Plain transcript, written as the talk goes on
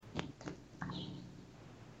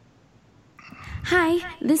Hi,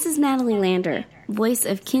 this is Natalie Lander, voice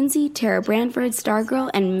of Kinsey, Tara Branford,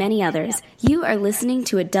 Stargirl, and many others. You are listening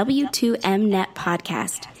to a W2Mnet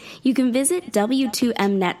podcast. You can visit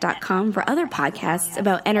W2Mnet.com for other podcasts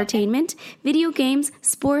about entertainment, video games,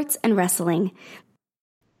 sports, and wrestling.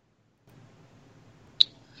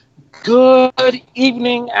 Good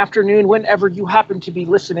evening, afternoon, whenever you happen to be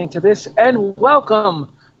listening to this, and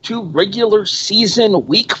welcome to regular season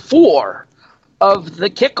week 4 of The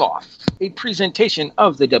Kickoff, a presentation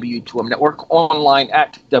of the W2M Network online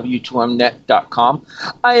at W2Mnet.com.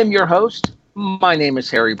 I am your host. My name is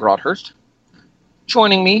Harry Broadhurst.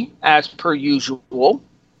 Joining me, as per usual,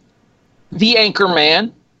 the anchor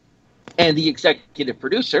man and the executive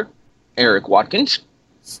producer, Eric Watkins.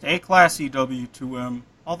 Stay classy, W2M.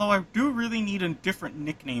 Although I do really need a different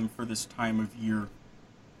nickname for this time of year.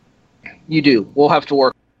 You do. We'll have to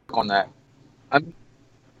work on that.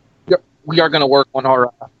 We are going to work on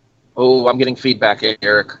our... I'm getting feedback,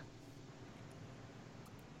 Eric.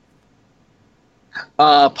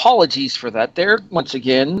 Apologies for that there. Once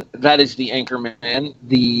again, that is the anchorman,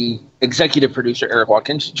 the executive producer, Eric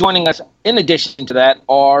Watkins. Joining us, in addition to that,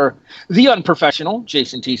 are the unprofessional,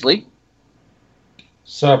 Jason Teasley.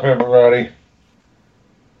 What's up, everybody?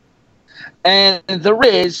 And the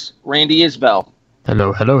Riz, Randy Isbell.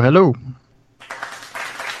 Hello, hello, hello.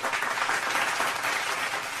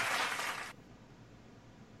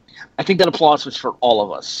 I think that applause was for all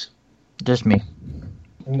of us. Just me.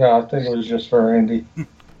 No, I think it was just for Randy.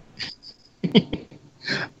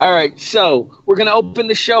 All right, so we're going to open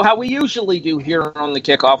the show how we usually do here on the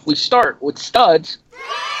kickoff. We start with studs.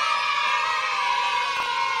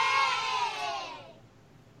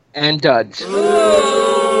 And duds.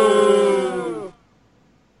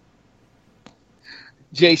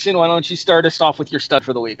 Jason, why don't you start us off with your stud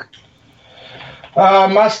for the week?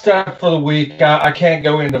 My stud for the week, I can't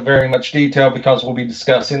go into very much detail because we'll be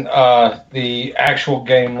discussing the actual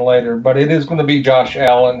game later, but it is going to be Josh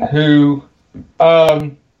Allen, who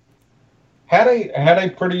had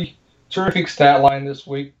a pretty terrific stat line this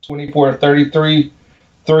week, 24-33,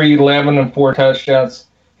 311, and 4 touchdowns.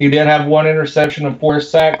 He did have 1 interception and 4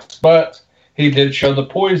 sacks, but he did show the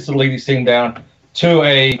poise to lead his team down to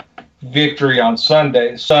a victory on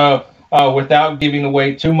Sunday. So without giving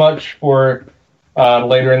away too much for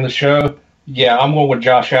later in the show, yeah, I'm going with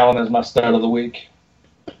Josh Allen as my stud of the week.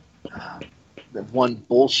 That one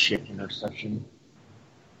bullshit interception.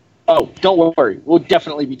 Oh, don't worry. We'll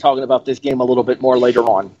definitely be talking about this game a little bit more later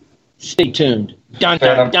on. Stay tuned. Dun,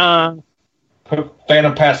 dun, dun.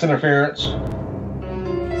 Phantom pass interference.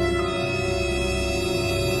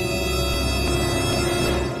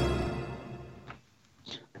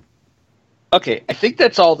 Okay, I think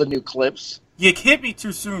that's all the new clips. You hit me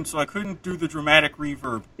too soon, so I couldn't do the dramatic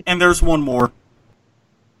reverb. And there's one more.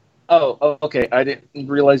 Oh, okay. I didn't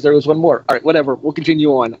realize there was one more. All right, whatever. We'll continue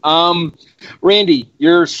on. Randy,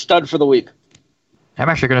 your stud for the week. I'm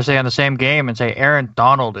actually going to say on the same game and say Aaron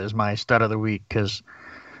Donald is my stud of the week because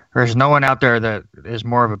there's no one out there that is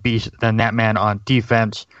more of a beast than that man on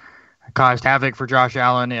defense. Caused havoc for Josh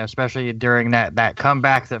Allen, especially during that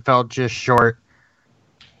comeback that fell just short.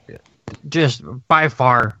 Just by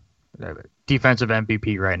far defensive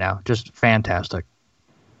MVP right now. Just fantastic.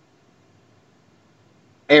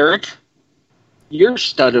 Eric, your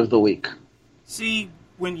stud of the week. See,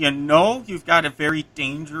 when you know you've got a very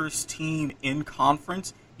dangerous team in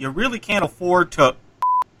conference, you really can't afford to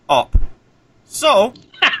up. So,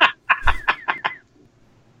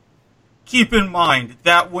 keep in mind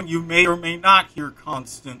that one you may or may not hear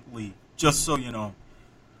constantly, just so you know.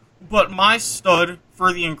 But my stud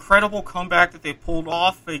for the incredible comeback that they pulled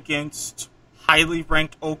off against highly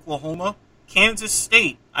ranked Oklahoma, Kansas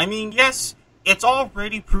State. I mean, yes, it's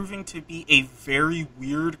already proving to be a very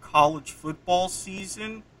weird college football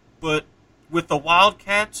season, but with the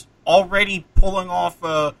Wildcats already pulling off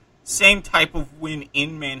a same type of win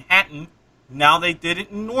in Manhattan, now they did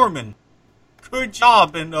it in Norman. Good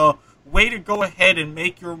job, and way to go ahead and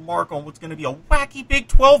make your mark on what's going to be a wacky Big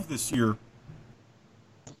 12 this year.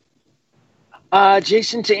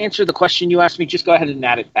 Jason, to answer the question you asked me, just go ahead and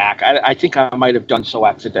add it back. I think I might have done so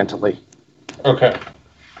accidentally. Okay.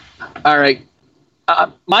 All right.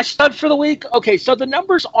 My stud for the week? Okay, so the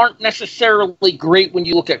numbers aren't necessarily great when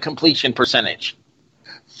you look at completion percentage.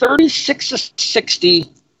 36-60,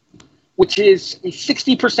 which is a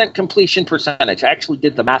 60% completion percentage. I actually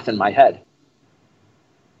did the math in my head.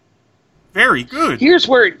 Very good. Here's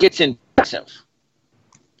where it gets impressive.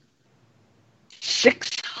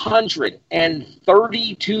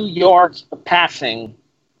 632 yards of passing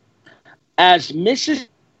as Mississippi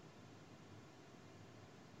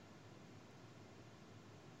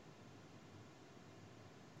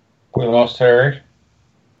We lost Harry.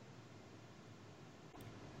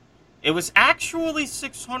 It was actually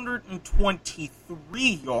 623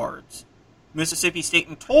 yards. Mississippi State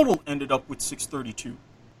in total ended up with 632.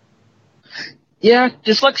 Yeah,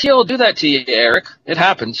 dyslexia will do that to you, Eric. It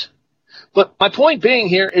happens. But my point being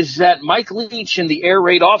here is that Mike Leach and the air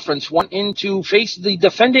raid offense went in to face the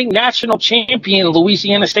defending national champion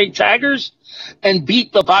Louisiana State Tigers and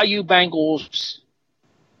beat the Bayou Bengals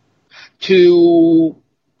to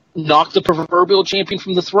knock the proverbial champion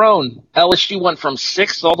from the throne. LSU went from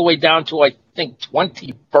 6th all the way down to, I think,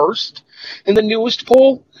 21st in the newest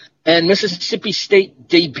poll. And Mississippi State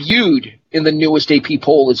debuted in the newest AP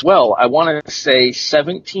poll as well. I want to say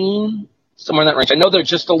 17, somewhere in that range. I know they're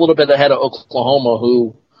just a little bit ahead of Oklahoma,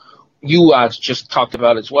 who you just talked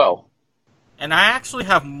about as well. And I actually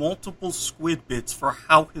have multiple squid bits for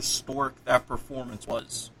how historic that performance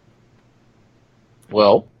was.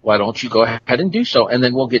 Well, why don't you go ahead and do so, and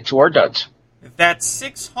then we'll get to our duds. That's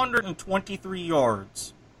 623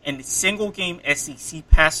 yards and a single-game SEC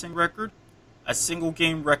passing record, a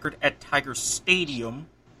single-game record at Tiger Stadium,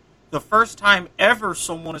 the first time ever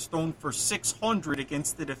someone has thrown for 600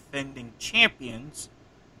 against the defending champions,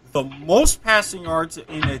 the most passing yards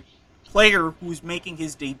in a player who's making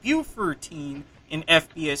his debut for a team in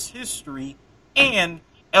FBS history, and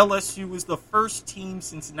LSU is the first team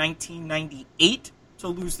since 1998 to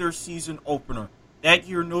lose their season opener. That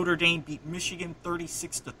year, Notre Dame beat Michigan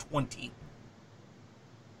 36-20.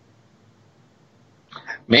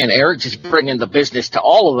 Man, Eric just bringing the business to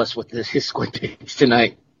all of us with his squid picks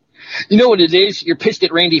tonight. You know what it is? You're pissed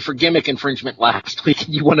at Randy for gimmick infringement last week,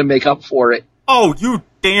 and you want to make up for it. Oh, you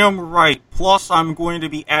damn right. Plus, I'm going to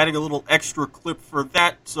be adding a little extra clip for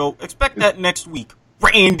that, so expect that next week.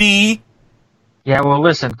 Randy! Yeah, well,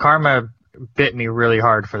 listen, karma bit me really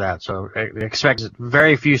hard for that, so expect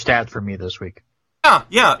very few stats from me this week.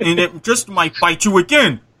 Yeah, and it just might bite you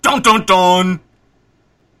again. Dun dun dun!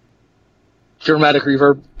 Dramatic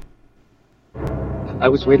reverb. I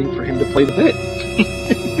was waiting for him to play the bit.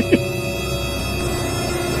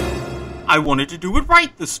 I wanted to do it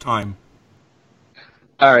right this time.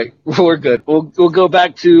 All right, we're good. We'll go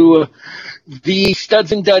back to the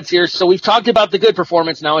studs and duds here. So we've talked about the good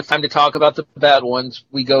performance. Now it's time to talk about the bad ones.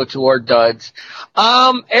 We go to our duds.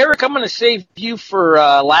 Eric, I'm going to save you for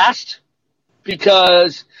last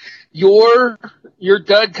because your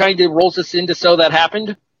dud kind of rolls us into So That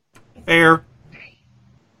Happened. Fair.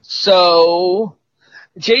 So,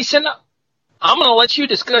 Jason, I'm going to let you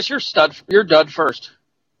discuss your dud first.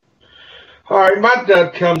 All right, my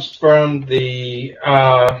dud comes from the,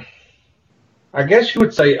 I guess you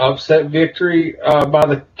would say upset victory by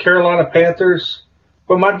the Carolina Panthers.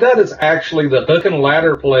 But my dud is actually the hook and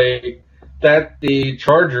ladder play that the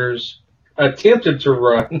Chargers attempted to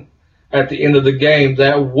run at the end of the game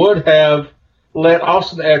that would have let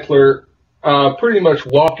Austin Eckler pretty much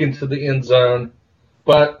walk into the end zone.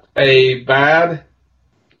 But a bad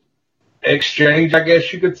exchange, I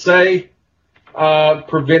guess you could say,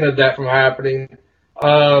 prevented that from happening.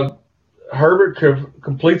 Herbert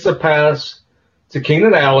completes a pass to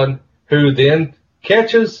Keenan Allen, who then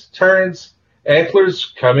catches, turns.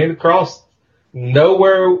 Eckler's coming across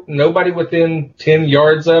nobody within 10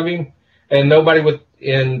 yards of him, and nobody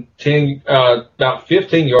within about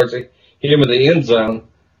 15 yards of him in the end zone.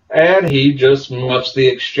 And he just muffs the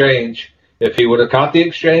exchange. If he would have caught the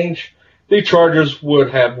exchange, the Chargers would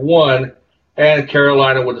have won, and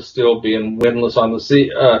Carolina would have still been winless on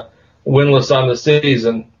the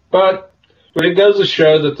season. But it goes to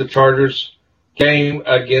show that the Chargers game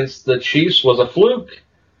against the Chiefs was a fluke,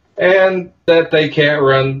 and that they can't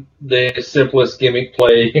run the simplest gimmick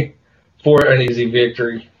play for an easy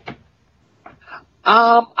victory.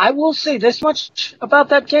 I will say this much about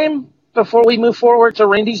that game before we move forward to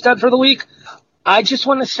Randy's dud for the week. I just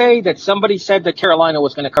want to say that somebody said that Carolina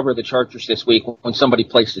was going to cover the Chargers this week when somebody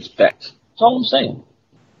placed its bet. That's all I'm saying.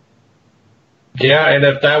 Yeah, and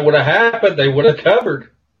if that would have happened, they would have covered.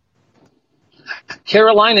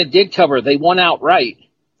 Carolina did cover. They won outright.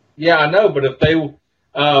 Yeah, I know, but if they,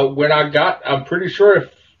 I'm pretty sure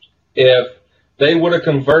if they would have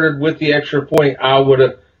converted with the extra point,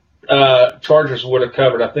 Chargers would have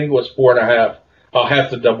covered. I think it was 4.5. I'll have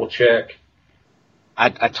to double check.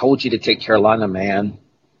 I told you to take Carolina, man.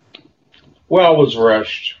 Well, I was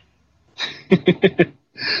rushed.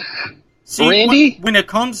 See, Randy? When it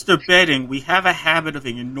comes to betting, we have a habit of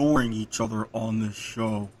ignoring each other on this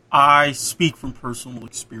show. I speak from personal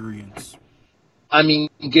experience. I mean,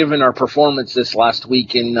 given our performance this last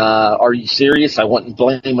week in Are You Serious? I wouldn't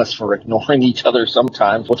blame us for ignoring each other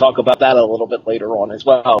sometimes. We'll talk about that a little bit later on as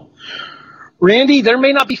well. Randy, there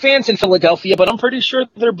may not be fans in Philadelphia, but I'm pretty sure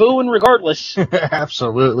they're booing regardless.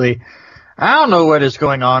 Absolutely. I don't know what is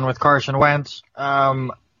going on with Carson Wentz.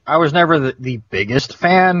 I was never the biggest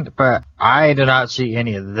fan, but I did not see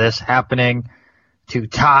any of this happening to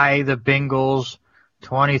tie the Bengals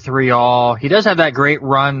 23-all. He does have that great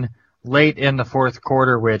run late in the fourth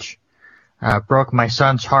quarter, which broke my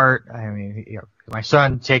son's heart. I mean, my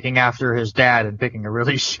son taking after his dad and picking a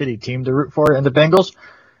really shitty team to root for in the Bengals.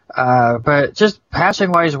 But just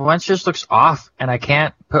passing-wise, Wentz just looks off, and I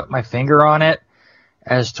can't put my finger on it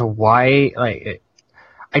as to why.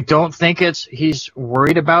 I don't think he's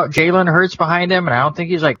worried about Jalen Hurts behind him, and I don't think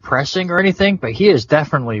he's pressing or anything, but he is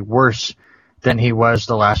definitely worse than he was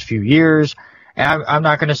the last few years. And I'm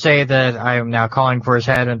not going to say that I am now calling for his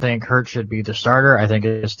head and think Hurts should be the starter. I think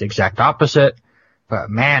it's the exact opposite. But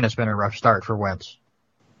man, it's been a rough start for Wentz.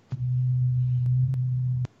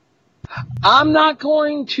 I'm not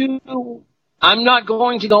going to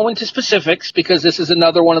go into specifics because this is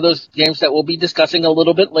another one of those games that we'll be discussing a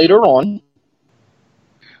little bit later on.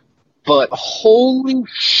 But holy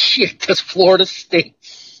shit, does Florida State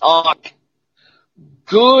suck.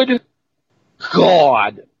 Good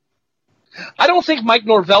God. I don't think Mike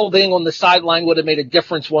Norvell being on the sideline would have made a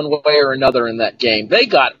difference one way or another in that game. They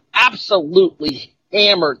got absolutely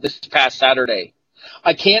hammered this past Saturday.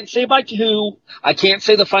 I can't say by who, I can't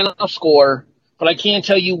say the final score, but I can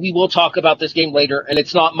tell you we will talk about this game later, and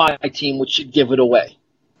it's not my team which should give it away.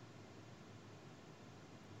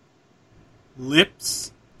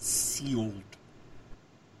 Lips sealed.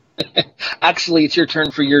 Actually, it's your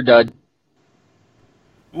turn for your dud.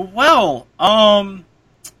 Well,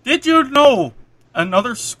 did you know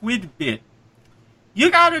another squid bit? You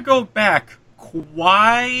gotta go back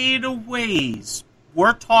quite a ways.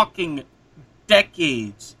 We're talking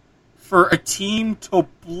decades for a team to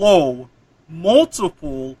blow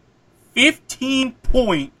multiple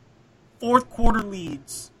 15-point fourth quarter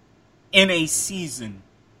leads in a season.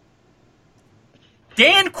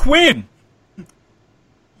 Dan Quinn,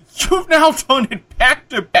 you've now done it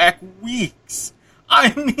back-to-back weeks.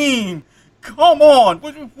 I mean, come on.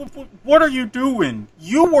 What are you doing?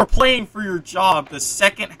 You were playing for your job the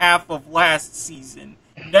second half of last season.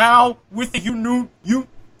 Now, with the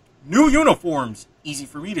new uniforms, easy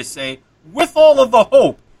for me to say, with all of the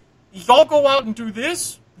hope, y'all go out and do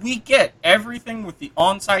this, we get everything with the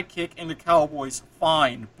onside kick and the Cowboys,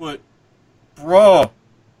 fine. But, bruh,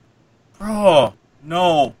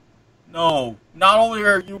 no. Not only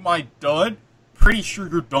are you my dud, pretty sure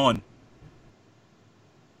you're done.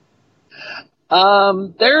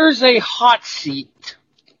 There's a hot seat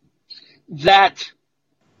that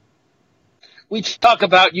we talk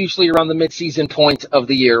about usually around the midseason point of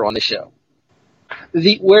the year on the show.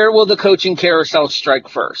 Where will the coaching carousel strike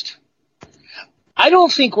first? I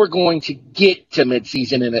don't think we're going to get to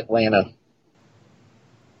midseason in Atlanta.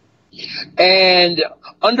 And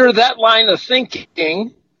under that line of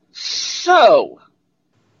thinking, so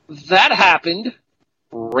that happened,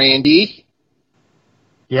 Randy.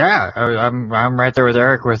 Yeah, I'm right there with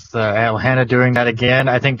Eric with Atlanta doing that again.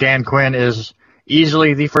 I think Dan Quinn is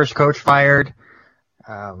easily the first coach fired.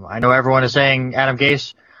 I know everyone is saying Adam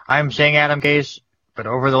Gase. I'm saying Adam Gase, but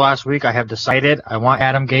over the last week I have decided I want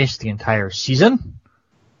Adam Gase the entire season.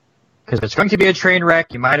 Because if it's going to be a train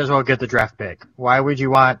wreck, you might as well get the draft pick. Why would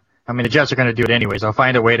you want... I mean, the Jets are going to do it anyways. They'll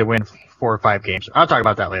find a way to win 4 or 5 games. I'll talk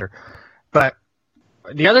about that later. But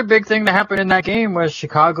the other big thing that happened in that game was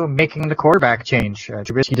Chicago making the quarterback change.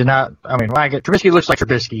 Trubisky did not... I mean, Trubisky looks like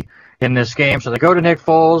Trubisky in this game. So they go to Nick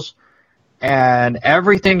Foles, and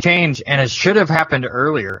everything changed, and it should have happened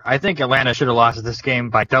earlier. I think Atlanta should have lost this game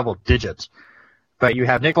by double digits. But you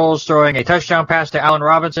have Nick Foles throwing a touchdown pass to Allen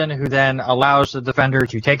Robinson, who then allows the defender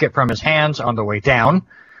to take it from his hands on the way down.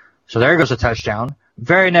 So there goes a touchdown.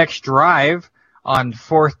 Very next drive, on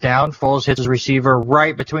 4th down, Foles hits his receiver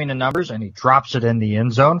right between the numbers, and he drops it in the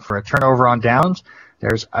end zone for a turnover on downs.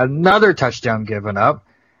 There's another touchdown given up.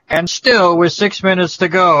 And still, with 6 minutes to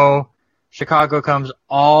go, Chicago comes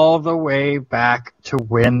all the way back to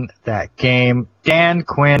win that game. Dan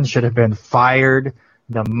Quinn should have been fired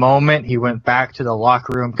the moment he went back to the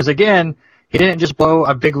locker room. Because, again, he didn't just blow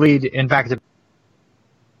a big lead. In fact,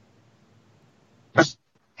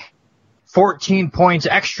 14 points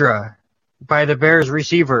extra by the Bears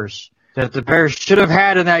receivers that the Bears should have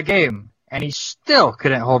had in that game. And he still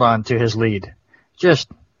couldn't hold on to his lead. Just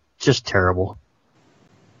terrible.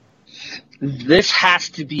 This has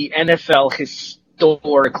to be NFL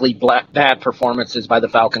historically bad performances by the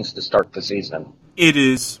Falcons to start the season. It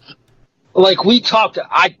is. Like we talked,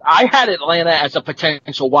 I had Atlanta as a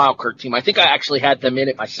potential wildcard team. I think I actually had them in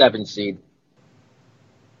at my 7 seed.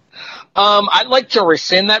 I'd like to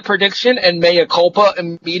rescind that prediction and mea culpa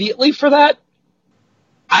immediately for that.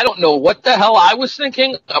 I don't know what the hell I was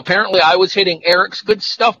thinking. Apparently, I was hitting Eric's good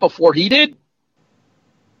stuff before he did.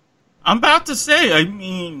 I'm about to say, I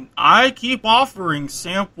mean, I keep offering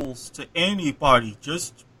samples to anybody.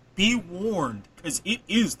 Just be warned, because it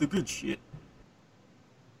is the good shit.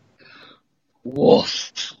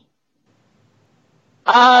 Woof.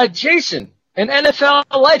 Jason, an NFL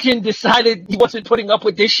legend, decided he wasn't putting up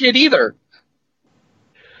with this shit either.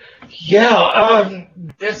 Yeah,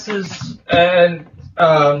 this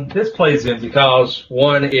plays in because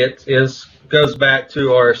one, it goes back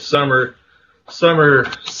to our summer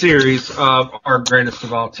series of our greatest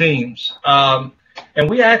of all teams, and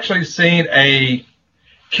we actually seen a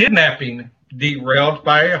kidnapping derailed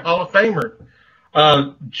by a Hall of Famer.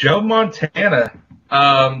 Joe Montana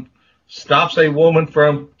stops a woman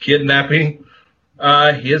from kidnapping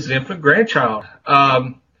his infant grandchild.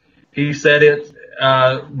 He said it.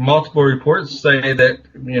 Multiple reports say that,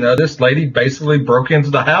 this lady basically broke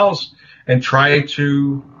into the house and tried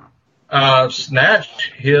to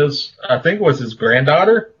snatch his, I think it was his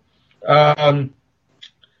granddaughter.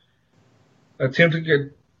 Attempted to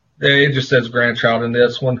get, it just says grandchild in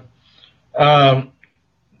this one.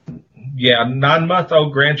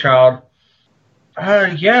 9-month-old grandchild.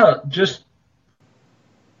 Just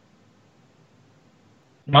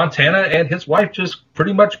Montana and his wife just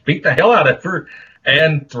pretty much beat the hell out of her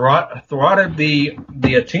and thwarted the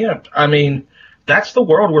attempt. I mean, that's the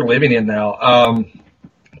world we're living in now,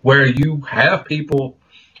 where you have people.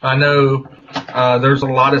 I know there's a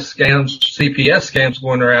lot of scams, CPS scams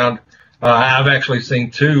going around. I've actually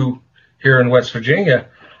seen 2 here in West Virginia.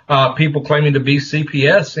 People claiming to be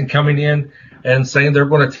CPS and coming in and saying they're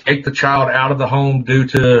going to take the child out of the home due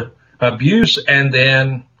to abuse, and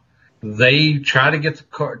then they try to get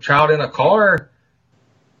the child in a car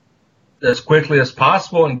as quickly as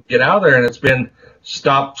possible and get out of there, and it's been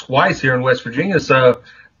stopped twice here in West Virginia. So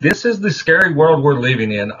this is the scary world we're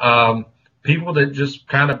living in. People that just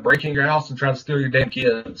kind of break in your house and try to steal your damn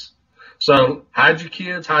kids. So hide your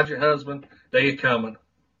kids, hide your husband. They ain't coming.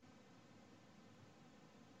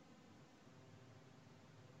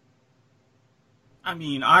 I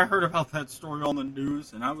mean, I heard about that story on the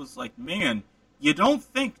news, and I was like, man, you don't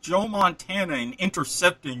think Joe Montana and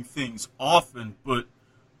intercepting things often, but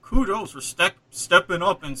kudos for stepping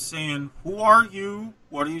up and saying, who are you?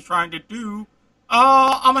 What are you trying to do?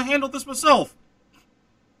 I'm going to handle this myself.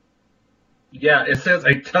 Yeah, it says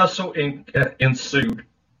a tussle ensued.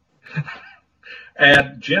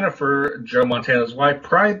 And Jennifer, Joe Montana's wife,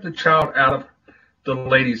 pried the child out of the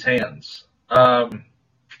lady's hands.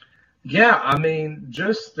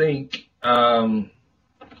 Just think,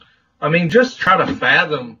 just try to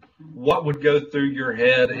fathom what would go through your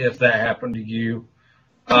head if that happened to you.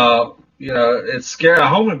 It's scary. A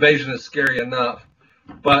home invasion is scary enough,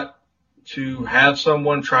 but to have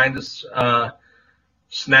someone trying to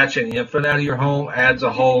snatch an infant out of your home adds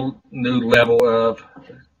a whole new level of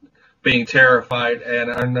being terrified and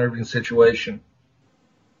an unnerving situation.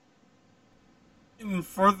 And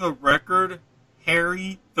for the record,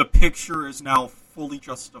 Harry, the picture is now fully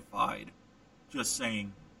justified. Just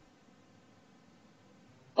saying.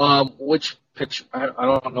 Which picture? I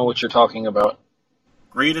don't know what you're talking about.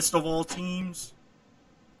 Greatest of all teams?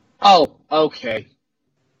 Oh, okay.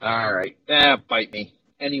 All right. Bite me.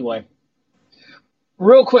 Anyway.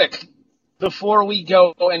 Real quick, before we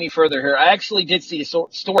go any further here, I actually did see a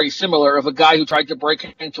story similar of a guy who tried to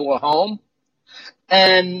break into a home,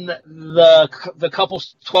 and the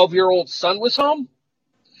couple's 12-year-old son was home,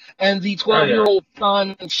 and the 12-year-old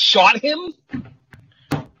son shot him.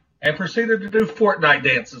 And proceeded to do Fortnite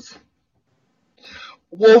dances.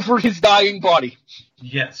 Over his dying body.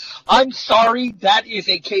 Yes. I'm sorry, that is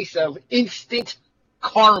a case of instant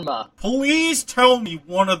karma. Please tell me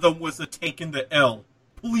one of them was taking the L.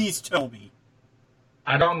 Please tell me.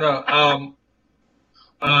 I don't know.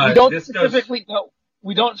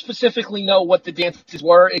 We don't specifically know what the dances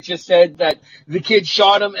were. It just said that the kid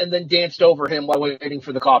shot him and then danced over him while waiting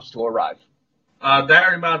for the cops to arrive.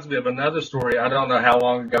 That reminds me of another story. I don't know how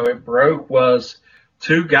long ago it broke. Was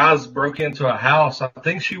 2 guys broke into a house. I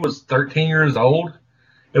think she was 13 years old.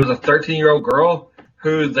 It was a 13-year-old girl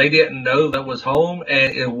who they didn't know that was home,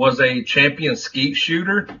 and it was a champion skeet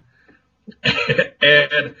shooter.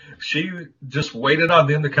 And she just waited on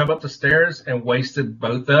them to come up the stairs and wasted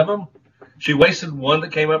both of them. She wasted one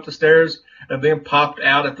that came up the stairs and then popped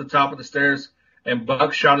out at the top of the stairs and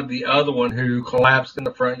buckshotted the other one who collapsed in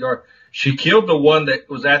the front yard. She killed the one that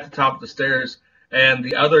was at the top of the stairs, and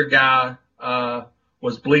the other guy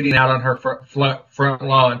was bleeding out on her front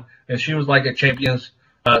lawn, and she was like a champion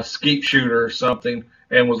skeet shooter or something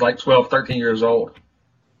and was like 12, 13 years old.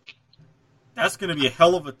 That's going to be a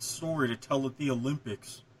hell of a story to tell at the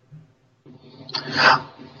Olympics.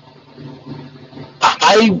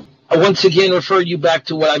 I once again refer you back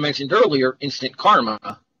to what I mentioned earlier, instant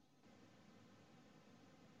karma.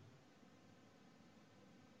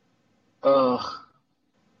 All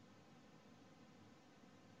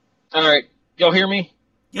right. Y'all hear me?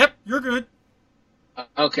 Yep, you're good.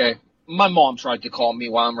 Okay. My mom tried to call me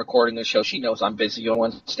while I'm recording the show. She knows I'm busy on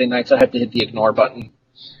Wednesday nights. I have to hit the ignore button.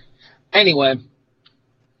 Anyway.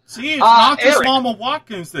 See, it's not just Eric. Mama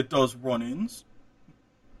Watkins that does run-ins.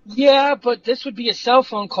 Yeah, but this would be a cell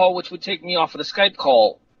phone call, which would take me off of the Skype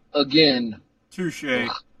call again. Touche.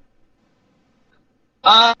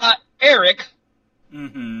 Eric.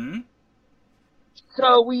 Mm-hmm.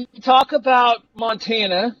 So we talk about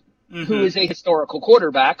Montana, who is a historical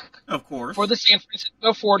quarterback. Of course. For the San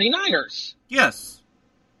Francisco 49ers. Yes.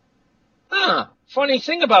 Funny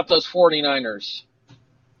thing about those 49ers.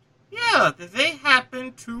 Yeah, they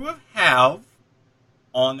happen to have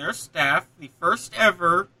on their staff the first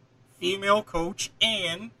ever female coach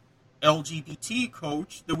and LGBT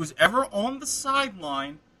coach that was ever on the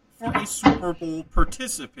sideline for a Super Bowl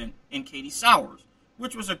participant in Katie Sowers,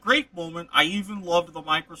 which was a great moment. I even loved the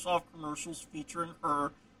Microsoft commercials featuring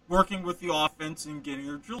her working with the offense and getting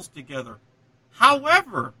their drills together.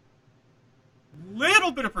 However,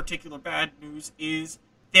 little bit of particular bad news is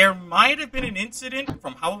there might have been an incident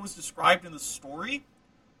from how it was described in the story.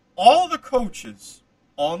 All the coaches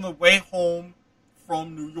on the way home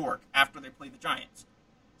from New York after they played the Giants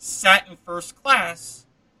sat in first class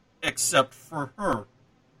except for her.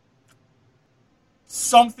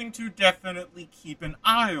 Something to definitely keep an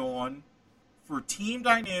eye on for team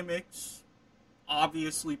dynamics,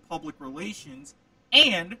 obviously public relations,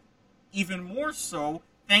 and even more so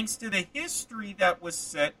thanks to the history that was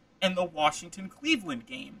set in the Washington-Cleveland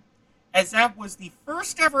game, as that was the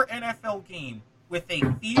first ever NFL game with a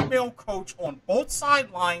female coach on both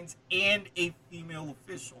sidelines and a female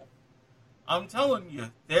official. I'm telling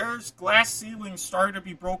you, there's glass ceilings starting to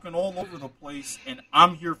be broken all over the place, and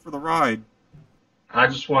I'm here for the ride. I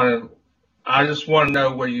just want to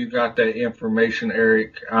know where you got that information,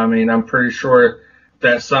 Eric. I mean, I'm pretty sure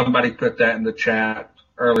that somebody put that in the chat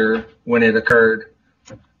earlier when it occurred.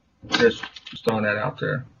 Just throwing that out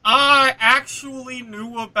there. I actually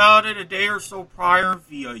knew about it a day or so prior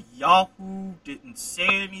via Yahoo. Didn't say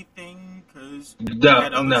anything because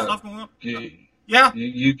had other stuff going on. Yeah.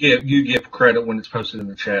 You give credit when it's posted in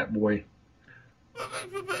the chat, boy.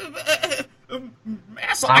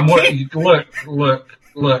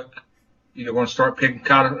 Look. You're going to start picking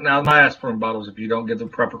cotton out of my aspirin bottles if you don't give the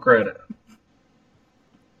proper credit.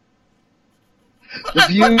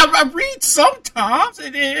 I read sometimes,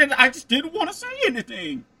 and I just didn't want to say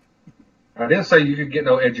anything. I didn't say you could get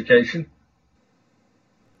no education.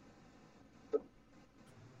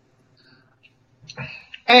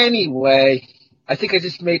 Anyway, I think I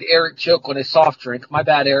just made Eric choke on his soft drink. My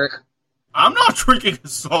bad, Eric. I'm not drinking a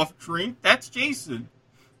soft drink. That's Jason.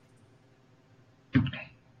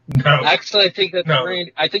 No. Actually, I think that's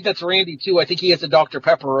Randy. I think that's Randy too. I think he has a Dr.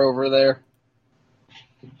 Pepper over there.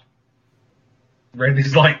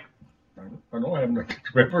 Randy's like, I don't have no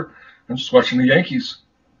Dr. Pepper. I'm just watching the Yankees.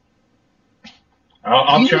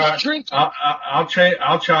 I'll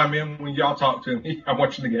chime in when y'all talk to me. I'm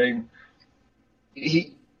watching the game.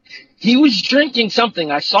 He was drinking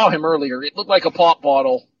something. I saw him earlier. It looked like a pop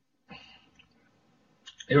bottle.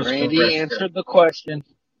 It was Randy Fresca. answered the question.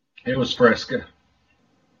 It was Fresca.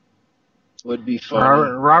 Would be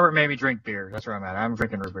fun. Robert made me drink beer. That's where I'm at. I'm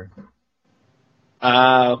drinking root beer.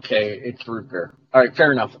 Okay, it's root beer. All right,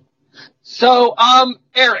 fair enough. So,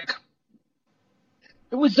 Eric,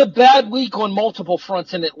 it was a bad week on multiple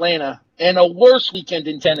fronts in Atlanta and a worse weekend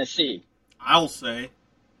in Tennessee. I'll say.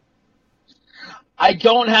 I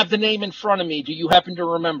don't have the name in front of me. Do you happen to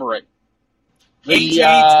remember it? The AJ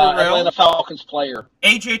Terrell. Atlanta Falcons player.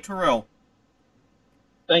 AJ Terrell.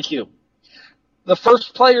 Thank you. The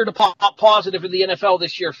first player to pop positive in the NFL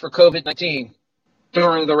this year for COVID-19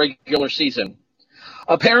 during the regular season.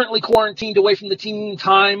 Apparently quarantined away from the team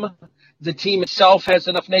time. The team itself has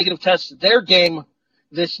enough negative tests. Their game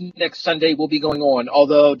this next Sunday will be going on,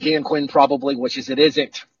 although Dan Quinn probably wishes it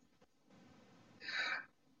isn't.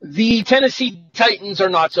 The Tennessee Titans are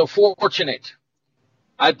not so fortunate.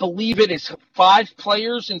 I believe it is 5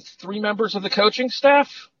 players and 3 members of the coaching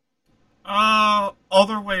staff.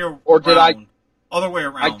 Other way around. Or did I? Other way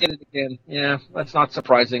around. I did it again. Yeah, that's not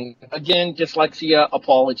surprising. Again, dyslexia,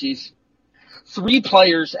 apologies. 3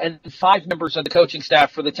 players and 5 members of the coaching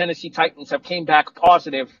staff for the Tennessee Titans have came back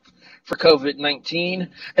positive for COVID-19,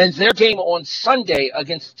 and their game on Sunday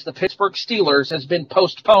against the Pittsburgh Steelers has been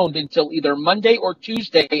postponed until either Monday or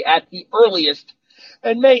Tuesday at the earliest,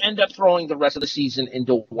 and may end up throwing the rest of the season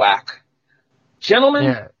into whack. Gentlemen?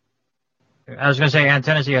 Yeah. I was going to say, and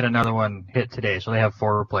Tennessee had another one hit today, so they have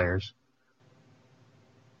 4 players.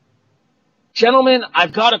 Gentlemen,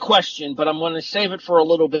 I've got a question, but I'm going to save it for a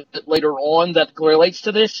little bit later on that relates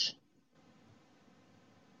to this.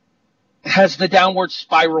 Has the downward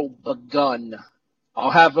spiral begun?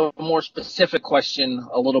 I'll have a more specific question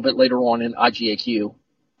a little bit later on in IGAQ.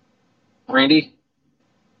 Randy?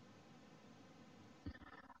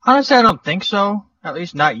 Honestly, I don't think so. At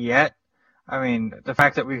least not yet. I mean, the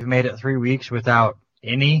fact that we've made it 3 weeks without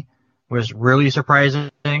any was really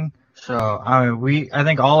surprising. So, I mean, I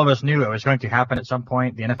think all of us knew it was going to happen at some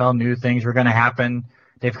point. The NFL knew things were going to happen.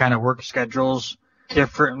 They've kind of worked schedules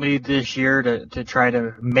differently this year to try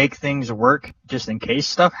to make things work just in case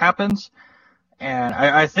stuff happens. And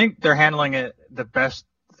I think they're handling it the best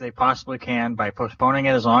they possibly can by postponing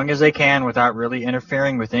it as long as they can without really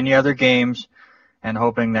interfering with any other games and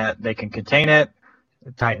hoping that they can contain it.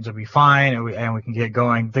 The Titans will be fine and we can get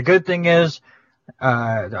going. The good thing is,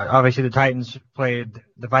 obviously the Titans played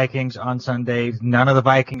the Vikings on Sunday. None of the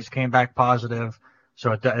Vikings came back positive.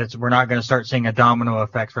 So we're not going to start seeing a domino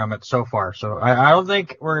effect from it so far. So I don't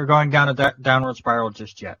think we're going down a downward spiral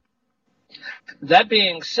just yet. That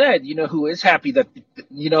being said, you know who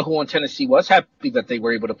on Tennessee was happy that they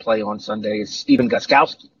were able to play on Sunday is Stephen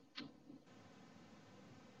Gostkowski.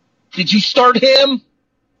 Did you start him?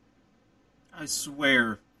 I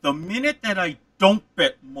swear, the minute that I don't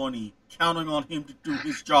bet money counting on him to do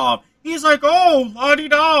his job, he's like, oh,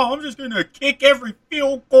 la-di-da, I'm just going to kick every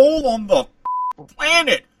field goal on the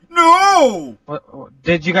planet. No!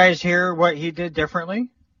 Did you guys hear what he did differently?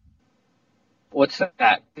 What's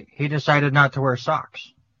that? He decided not to wear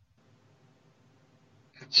socks.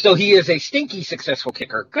 So he is a stinky successful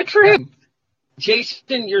kicker. Good for him.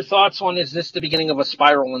 Jason, your thoughts on, is this the beginning of a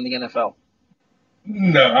spiral in the NFL?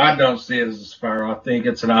 No, I don't see it as a spiral. I think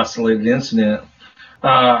it's an isolated incident.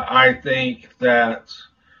 I think that,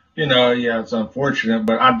 it's unfortunate,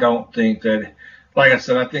 but I don't think that, like I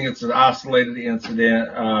said, I think it's an isolated incident,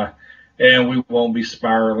 and we won't be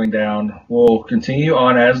spiraling down. We'll continue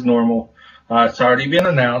on as normal. It's already been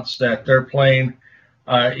announced that they're playing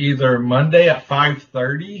either Monday at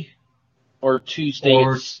 5:30 or Tuesday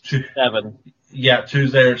at 7. Yeah,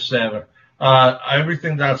 Tuesday or 7.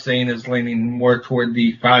 Everything that I've seen is leaning more toward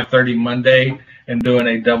the 5:30 Monday and doing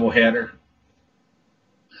a doubleheader.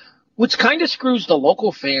 Which kind of screws the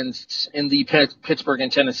local fans in the Pittsburgh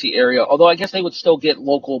and Tennessee area, although I guess they would still get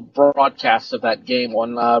local broadcasts of that game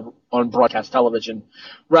on broadcast television.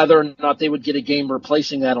 Whether or not they would get a game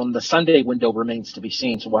replacing that on the Sunday window remains to be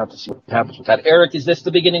seen, so we'll have to see what happens with that. Eric, is this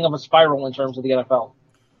the beginning of a spiral in terms of the NFL?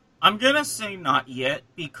 I'm going to say not yet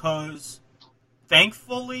because,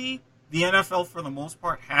 thankfully, the NFL, for the most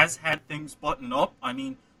part, has had things buttoned up. I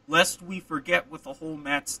mean, lest we forget with the whole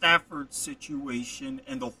Matt Stafford situation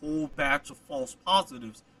and the whole batch of false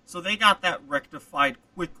positives. So they got that rectified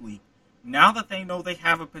quickly. Now that they know they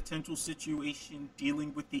have a potential situation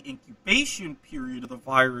dealing with the incubation period of the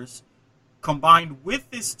virus, combined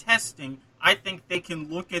with this testing, I think they can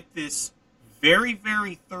look at this very,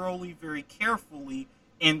 very thoroughly, very carefully,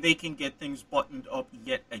 and they can get things buttoned up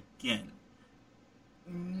yet again.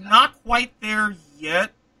 Not quite there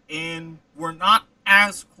yet, and we're not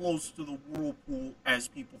as close to the whirlpool as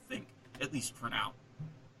people think, at least for now.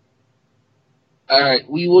 All right,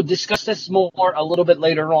 we will discuss this more a little bit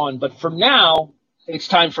later on, but for now, it's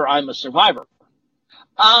time for I'm a Survivor.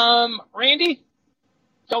 Randy,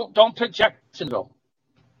 don't pick Jacksonville.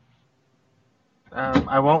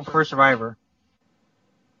 I won't for Survivor.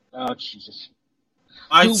 Oh, Jesus.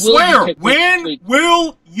 I swear, when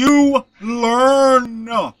will you learn?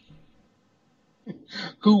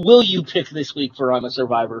 Who will you pick this week for I'm a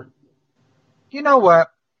Survivor? You know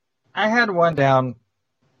what? I had one down.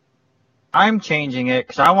 I'm changing it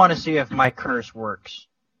because I want to see if my curse works.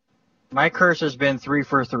 My curse has been 3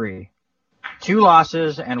 for 3. 2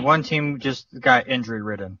 losses, and one team just got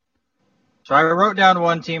injury-ridden. So I wrote down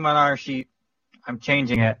one team on our sheet. I'm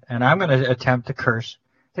changing it, and I'm going to attempt to curse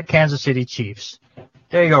the Kansas City Chiefs.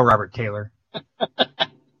 There you go, Robert Taylor.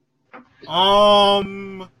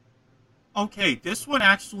 Okay, this one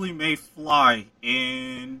actually may fly,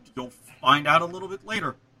 and you'll find out a little bit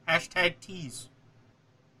later. Hashtag tease.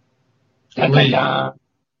 Dramatic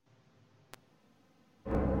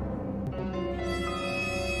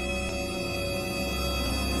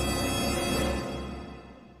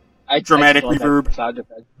reverb.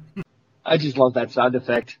 I just love that sound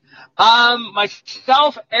effect.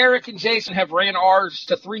 Myself, Eric, and Jason have ran ours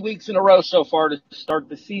to 3 weeks in a row so far to start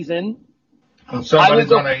the season. And somebody's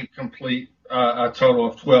on a complete, a total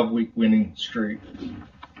of 12-week winning streak.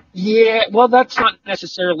 Yeah, well, that's not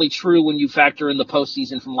necessarily true when you factor in the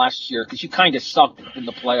postseason from last year, because you kind of sucked in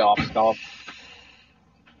the playoffs, dog.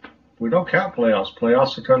 We don't count playoffs.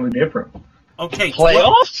 Playoffs are totally different. Okay,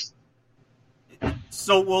 Playoffs?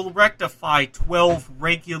 So we'll rectify 12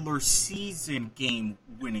 regular season game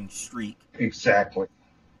winning streak. Exactly.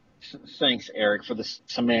 Thanks, Eric, for the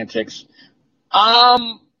semantics.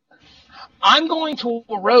 I'm going to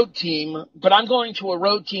a road team, but I'm going to a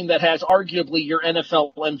road team that has arguably your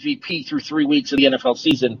NFL MVP through 3 weeks of the NFL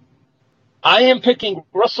season. I am picking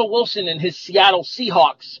Russell Wilson and his Seattle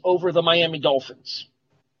Seahawks over the Miami Dolphins.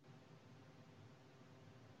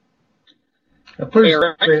 I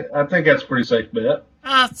think that's a pretty safe bet.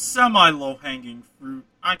 Semi-low-hanging fruit.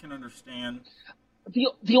 I can understand.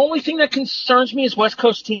 The only thing that concerns me is West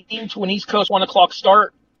Coast teams to an East Coast 1 o'clock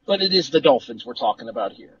start, but it is the Dolphins we're talking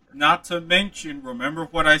about here. Not to mention, remember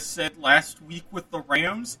what I said last week with the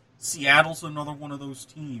Rams? Seattle's another one of those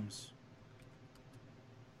teams.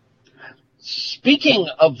 Speaking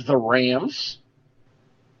of the Rams,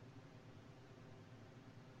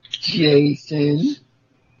 Jason.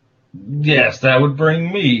 Yes, that would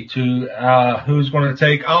bring me to who's going to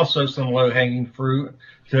take also some low-hanging fruit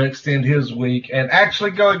to extend his week and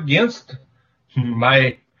actually go against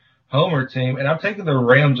my Homer team, and I'm taking the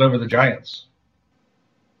Rams over the Giants.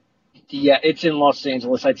 Yeah, it's in Los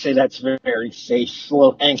Angeles. I'd say that's very safe,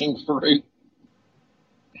 low-hanging fruit.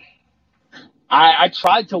 I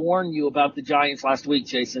tried to warn you about the Giants last week,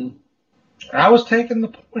 Jason. I was taking the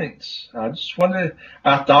points. I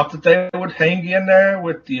thought that they would hang in there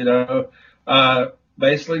with,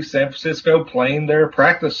 basically San Francisco playing their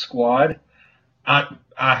practice squad. I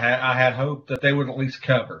had hope that they would at least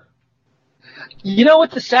cover. You know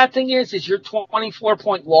what the sad thing is your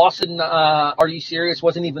 24-point loss in Are You Serious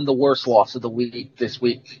wasn't even the worst loss of the week this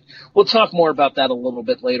week. We'll talk more about that a little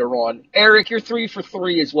bit later on. Eric, you're 3 for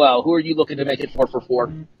 3 as well. Who are you looking to make it 4 for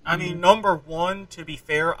 4? I mean, number one, to be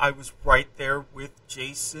fair, I was right there with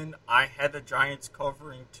Jason. I had the Giants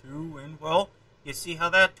covering too, and well, you see how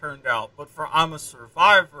that turned out. But for I'm a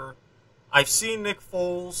Survivor, I've seen Nick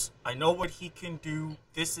Foles. I know what he can do.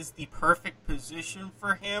 This is the perfect position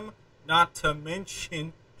for him. Not to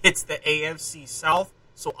mention, it's the AFC South,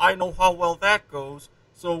 so I know how well that goes.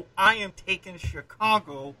 So I am taking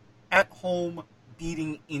Chicago at home,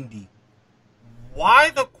 beating Indy. Why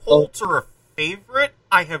the Colts are a favorite,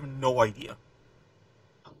 I have no idea.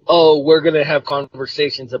 Oh, we're going to have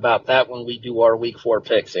conversations about that when we do our Week 4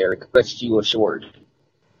 picks, Eric. Rest you assured.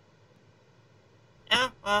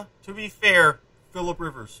 To be fair, Phillip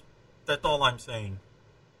Rivers. That's all I'm saying.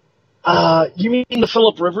 You mean the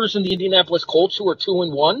Phillip Rivers and the Indianapolis Colts who are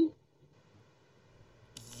 2-1?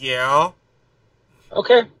 Yeah.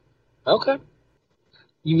 Okay.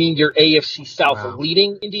 You mean your AFC South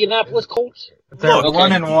leading Indianapolis Colts? They're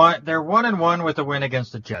 1-1. They're 1-1 with a win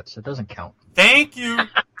against the Jets. It doesn't count. Thank you.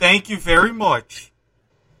 Thank you very much.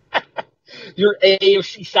 Your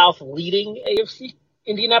AFC South leading AFC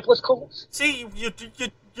Indianapolis Colts? See,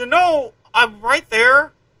 you know, I'm right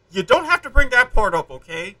there. You don't have to bring that part up,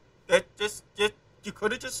 okay? That you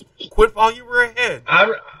could have just quit while you were ahead.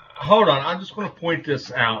 Hold on, I'm just going to point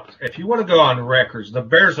this out. If you want to go on records, the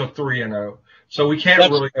Bears are 3-0, so we can't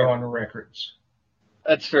really go on the records.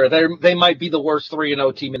 That's fair. They might be the worst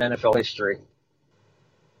 3-0 team in NFL history.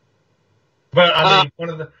 But I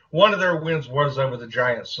mean, one of their wins was over the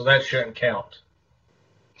Giants, so that shouldn't count.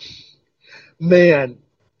 Man,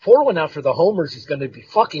 4-1 out for the homers is going to be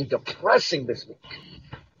fucking depressing this week.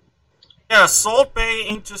 Yeah, Salt Bay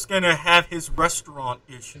ain't just going to have his restaurant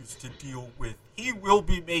issues to deal with. He will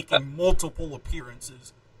be making multiple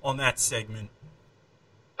appearances on that segment.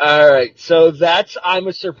 All right, so that's I'm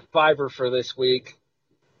a Survivor for this week.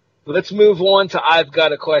 Let's move on to I've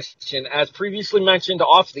Got a Question. As previously mentioned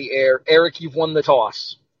off the air, Eric, you've won the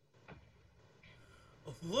toss.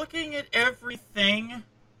 Looking at everything,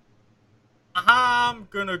 I'm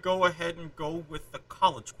going to go ahead and go with the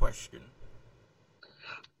college question.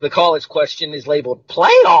 The college question is labeled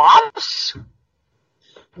playoffs.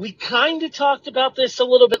 We kind of talked about this a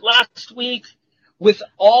little bit last week, with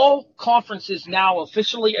all conferences now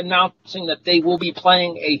officially announcing that they will be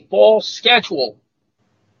playing a fall schedule.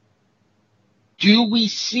 Do we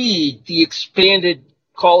see the expanded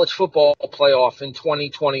college football playoff in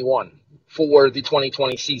 2021 for the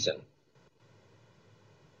 2020 season?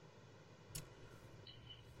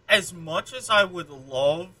 As much as I would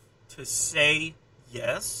love to say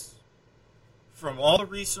yes, from all the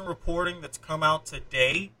recent reporting that's come out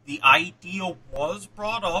today, the idea was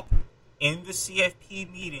brought up in the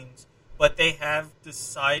CFP meetings, but they have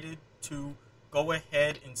decided to go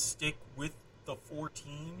ahead and stick with the 4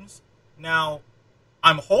 teams. Now,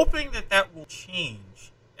 I'm hoping that that will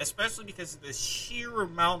change, especially because of the sheer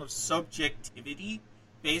amount of subjectivity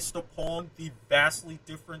based upon the vastly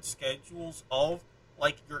different schedules of,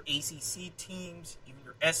 like, your ACC teams, even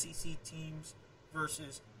your SEC teams,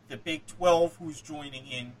 versus the Big 12 who's joining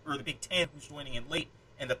in, or the Big 10 who's joining in late,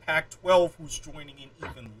 and the Pac-12 who's joining in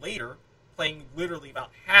even later, playing literally about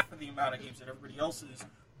half of the amount of games that everybody else is.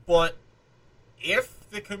 But if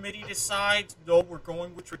the committee decides, no, we're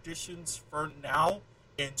going with traditions for now,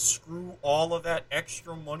 and screw all of that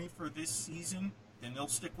extra money for this season, then they'll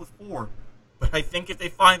stick with 4. But I think if they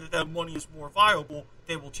find that that money is more viable,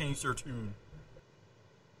 they will change their tune.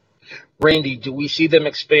 Randy, do we see them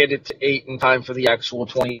expanded to 8 in time for the actual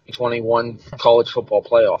 2021 college football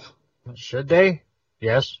playoff? Should they?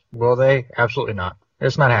 Yes. Will they? Absolutely not.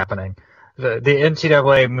 It's not happening. The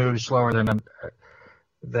NCAA moves slower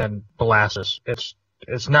than molasses.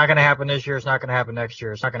 It's not going to happen this year. It's not going to happen next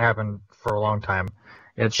year. It's not going to happen for a long time.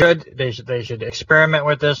 It should. They should experiment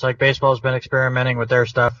with this, like baseball's been experimenting with their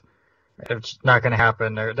stuff. It's not going to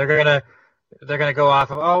happen. They're gonna go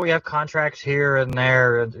off of, oh, we have contracts here and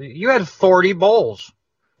there. You had 40 bowls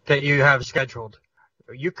that you have scheduled.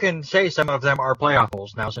 You can say some of them are playoff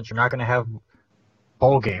bowls now, since you're not going to have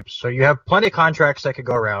bowl games. So you have plenty of contracts that could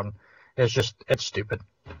go around. It's stupid.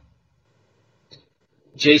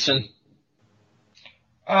 Jason.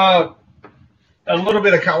 A little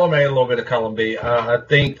bit of column A, a little bit of column B. I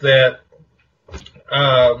think that,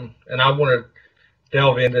 and I want to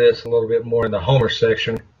delve into this a little bit more in the Homer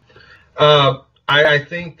section. I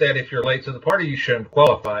think that if you're late to the party, you shouldn't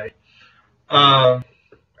qualify. And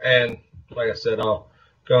like I said, I'll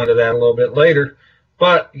go into that a little bit later.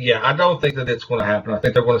 But, yeah, I don't think that it's going to happen. I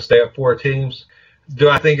think they're going to stay at 4 teams. Do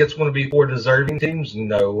I think it's going to be 4 deserving teams?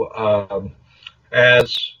 No.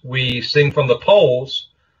 As we seen from the polls,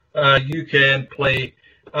 you can play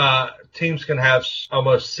teams can have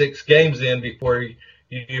almost 6 games in before you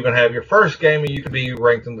even have your first game, and you can be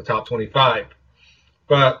ranked in the top 25.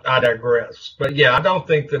 But I digress. But yeah, I don't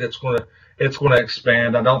think that it's going to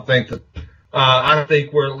expand. I don't think that. I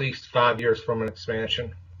think we're at least 5 years from an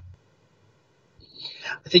expansion.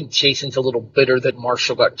 I think Jason's a little bitter that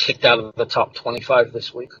Marshall got kicked out of the top 25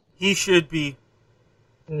 this week. He should be.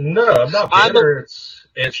 No, I'm not bitter.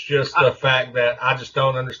 It's just the fact that I just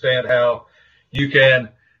don't understand how you can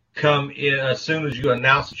come in as soon as you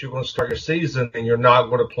announce that you're going to start your season and you're not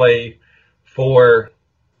going to play for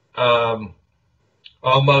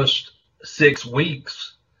almost 6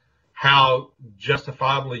 weeks, how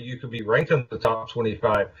justifiably you could be ranked in the top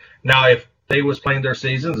 25. Now, if they was playing their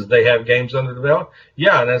seasons, they have games under the belt,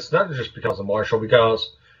 yeah, and it's not just because of Marshall,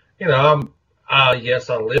 because, yes,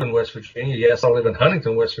 I live in West Virginia. Yes, I live in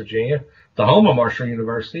Huntington, West Virginia, the home of Marshall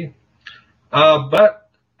University. But,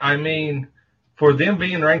 I mean, for them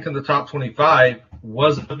being ranked in the top 25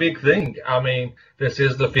 was a big thing. I mean, this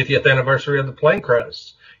is the 50th anniversary of the Plain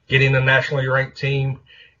Crusts. Getting a nationally ranked team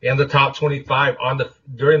in the top 25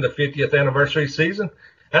 during the 50th anniversary season,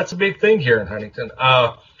 that's a big thing here in Huntington.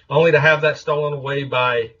 Only to have that stolen away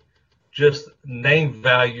by just name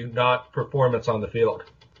value, not performance on the field.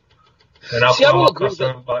 And I'll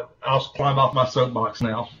climb off my soapbox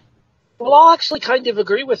now. Well, I'll actually kind of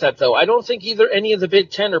agree with that, though. I don't think either any of the Big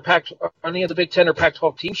 10 or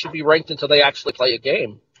Pac-12 teams should be ranked until they actually play a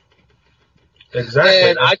game. Exactly.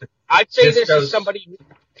 And I'd say this is somebody.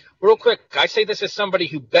 Real quick, I say this as somebody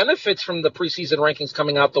who benefits from the preseason rankings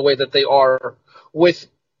coming out the way that they are with,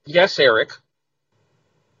 yes, Eric.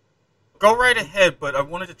 Go right ahead, but I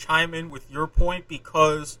wanted to chime in with your point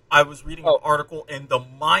because I was reading an article and the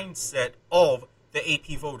mindset of the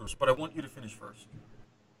AP voters, but I want you to finish first.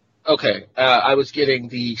 Okay, I was getting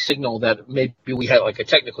the signal that maybe we had like a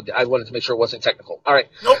technical. I wanted to make sure it wasn't technical. All right.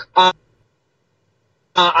 Nope.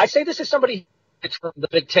 I say this as somebody from the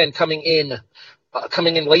Big Ten coming in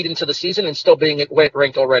late into the season and still being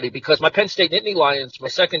ranked already, because my Penn State Nittany Lions, my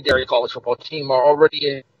secondary college football team, are already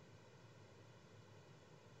in.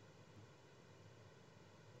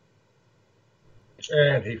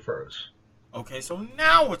 And he froze. Okay, so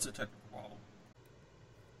now it's a technical problem.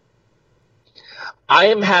 I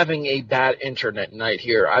am having a bad internet night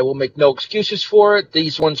here. I will make no excuses for it.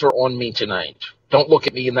 These ones are on me tonight. Don't look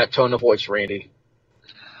at me in that tone of voice, Randy.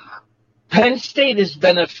 Penn State has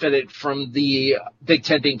benefited from the Big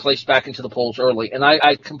Ten being placed back into the polls early, and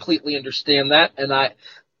I completely understand that.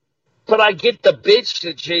 But I get the bitch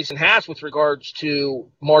that Jason has with regards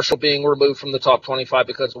to Marshall being removed from the top 25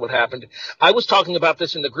 because of what happened. I was talking about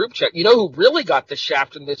this in the group chat. You know who really got the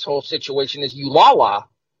shaft in this whole situation is Ulala,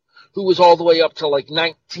 who was all the way up to like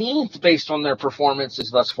 19th based on their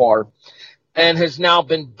performances thus far, and has now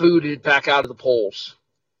been booted back out of the polls.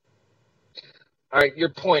 All right, your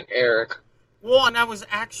point, Eric. Well, and I was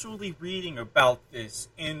actually reading about this,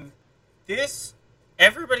 and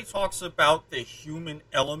everybody talks about the human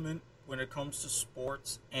element when it comes to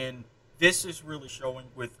sports, and this is really showing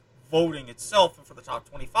with voting itself and for the top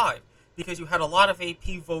 25, because you had a lot of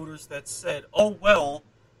AP voters that said, oh, well,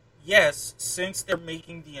 yes, since they're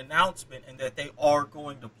making the announcement and that they are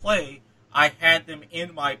going to play, I had them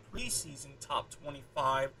in my preseason top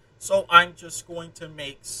 25, so I'm just going to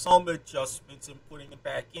make some adjustments and putting them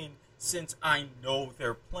back in since I know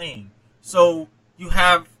they're playing. So you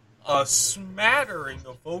have a smattering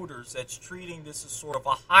of voters that's treating this as sort of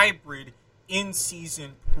a hybrid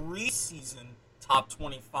in-season, preseason top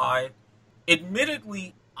 25.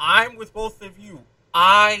 Admittedly, I'm with both of you.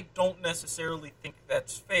 I don't necessarily think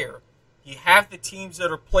that's fair. You have the teams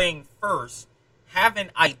that are playing first, have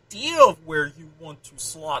an idea of where you want to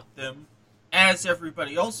slot them as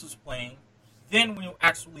everybody else is playing. Then when you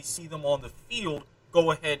actually see them on the field,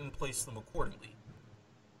 go ahead and place them accordingly.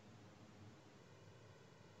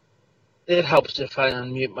 It helps if I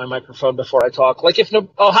unmute my microphone before I talk. Like if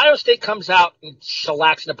Ohio State comes out and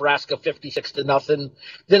shellacks Nebraska 56-0,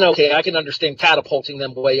 then okay, I can understand catapulting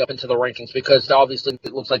them way up into the rankings because obviously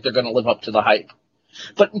it looks like they're going to live up to the hype.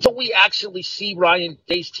 But until we actually see Ryan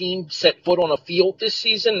Day's team set foot on a field this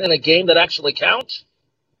season in a game that actually counts,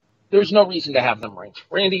 there's no reason to have them ranked.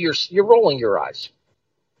 Randy, you're rolling your eyes.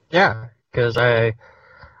 Yeah, because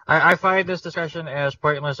I find this discussion as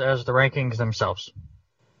pointless as the rankings themselves.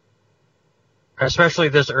 Especially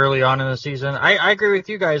this early on in the season. I agree with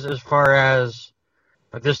you guys as far as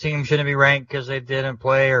like, this team shouldn't be ranked because they didn't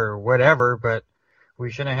play or whatever, but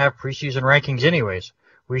we shouldn't have preseason rankings anyways.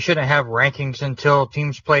 We shouldn't have rankings until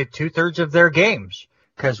teams play 2/3 of their games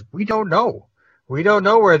because we don't know. We don't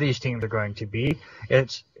know where these teams are going to be.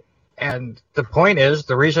 And the point is,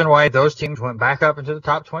 the reason why those teams went back up into the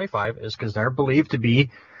top 25 is because they're believed to be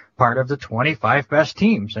part of the 25 best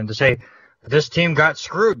teams. And to say this team got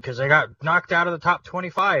screwed because they got knocked out of the top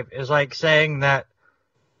 25 is like saying that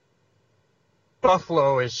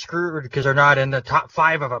Buffalo is screwed because they're not in the top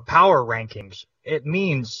 5 of a power rankings. It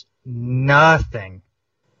means nothing.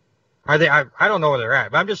 Are they? I don't know where they're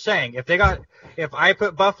at, but I'm just saying if I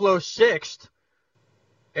put Buffalo 6th,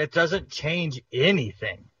 it doesn't change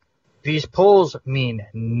anything. These polls mean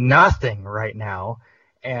nothing right now,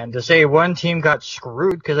 and to say one team got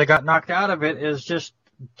screwed because they got knocked out of it is just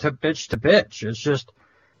to bitch. It's just,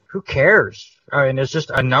 who cares? I mean, it's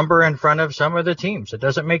just a number in front of some of the teams. It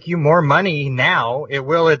doesn't make you more money now. It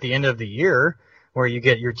will at the end of the year where you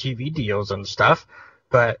get your TV deals and stuff,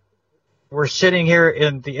 but we're sitting here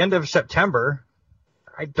in the end of September.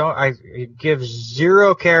 I give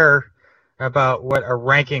zero care about what a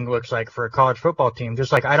ranking looks like for a college football team.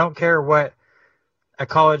 Just like I don't care what a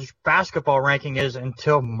college basketball ranking is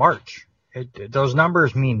until March. Those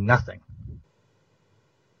numbers mean nothing.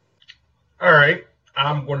 All right,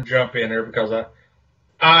 I'm going to jump in here because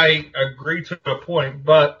I agree to a point,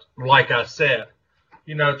 but like I said,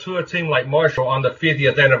 to a team like Marshall on the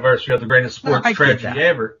 50th anniversary of the greatest sports tragedy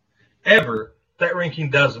ever, that ranking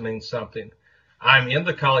does mean something. I'm in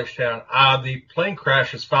the college town. The plane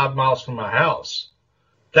crash is 5 miles from my house.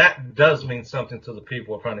 That does mean something to the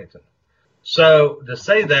people of Huntington. So to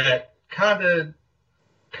say that kind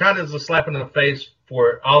of is a slap in the face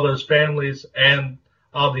for all those families and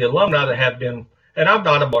all the alumni that have been. And I'm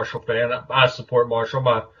not a Marshall fan. I support Marshall.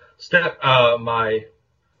 My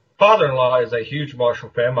father-in-law is a huge Marshall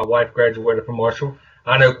fan. My wife graduated from Marshall.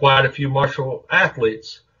 I know quite a few Marshall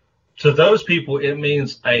athletes. To those people, it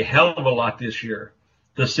means a hell of a lot this year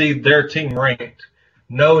to see their team ranked,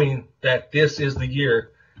 knowing that this is the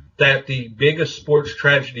year that the biggest sports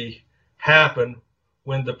tragedy happened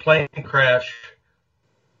when the plane crash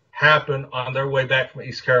happened on their way back from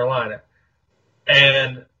East Carolina.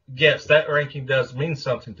 And yes, that ranking does mean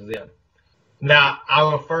something to them. Now,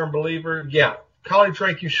 I'm a firm believer, college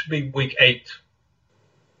ranking should be week 8.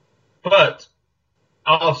 But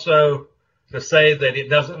also to say that it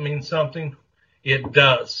doesn't mean something, it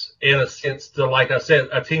does, in a sense, to, like I said,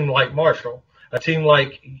 a team like Marshall, a team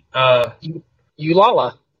like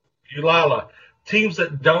Ulala, teams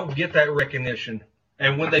that don't get that recognition.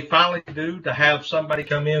 And when they finally do, to have somebody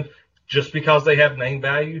come in just because they have name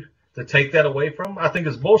value to take that away from them, I think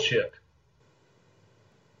is bullshit.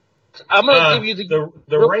 I'm going to give you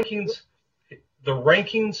the rankings. the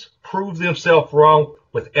rankings prove themselves wrong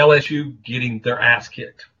with LSU getting their ass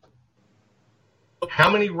kicked. How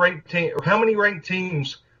many ranked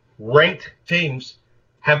teams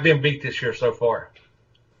have been beat this year so far?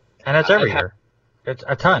 And that's every year. It's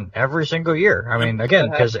a ton every single year. I mean,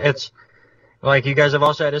 again, because it's like you guys have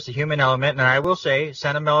all said, it's a human element, and I will say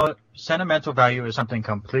sentimental value is something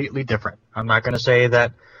completely different. I'm not going to say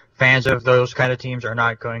that fans of those kind of teams are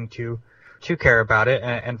not going to care about it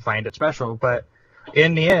and find it special, but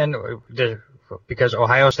in the end, because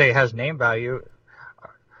Ohio State has name value,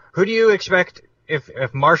 who do you expect if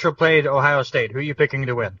Marshall played Ohio State? Who are you picking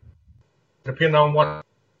to win? Depending on what.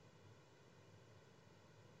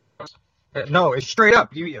 No, it's straight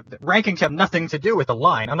up. Rankings have nothing to do with the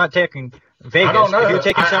line. I'm not taking Vegas. I don't know. If you're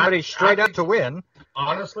taking somebody straight up to win.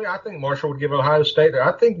 Honestly, I think Marshall would give Ohio State.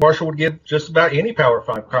 I think Marshall would give just about any Power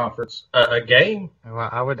 5 conference a game. Well,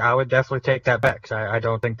 I would definitely take that back because I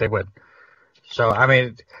don't think they would. So, I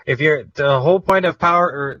mean, the whole point of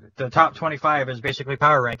the top 25 is basically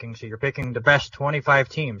power ranking. So you're picking the best 25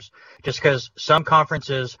 teams just because some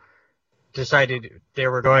conferences decided they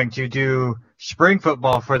were going to do spring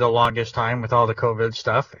football for the longest time with all the COVID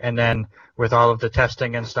stuff. And then with all of the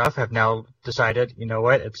testing and stuff have now decided, you know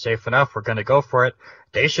what, it's safe enough. We're going to go for it.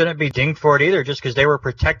 They shouldn't be dinged for it either just because they were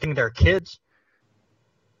protecting their kids.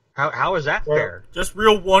 How is that fair? Just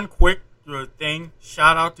one quick thing.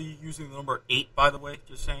 Shout out to you using the number 8, by the way.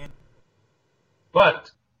 Just saying.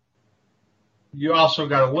 But you also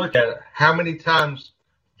got to look at it. How many times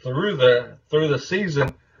through the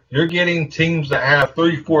season you're getting teams that have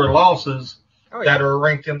 3-4 losses that are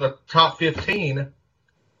ranked in the top 15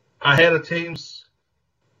 ahead of teams,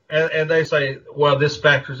 and they say, well, this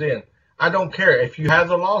factors in. I don't care. If you have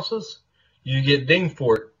the losses, you get dinged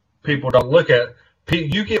for it. People don't look at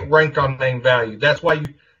it. You get ranked on name value. That's why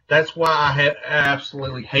I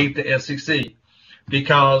absolutely hate the SEC,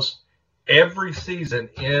 because every season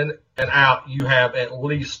in and out you have at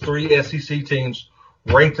least 3 SEC teams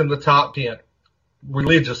ranked in the top 10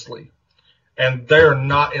 religiously, and they are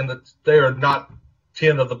not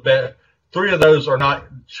 10 of the best. 3 of those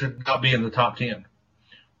should not be in the top 10.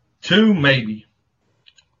 2 maybe,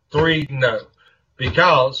 3 no,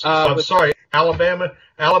 because I'm sorry, Alabama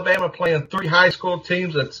playing 3 high school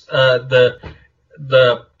teams. That's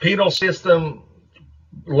the penal system,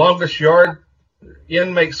 longest yard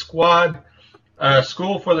inmate squad,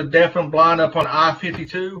 school for the deaf and blind up on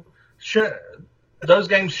I-52. Those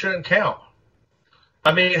games shouldn't count.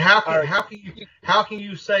 I mean, how can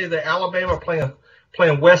you say that Alabama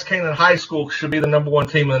playing West Canaan High School should be the number 1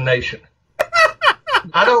 team in the nation?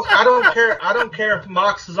 I don't care. I don't care if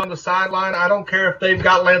Mox is on the sideline. I don't care if they've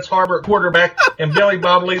got Lance Harbor at quarterback and Billy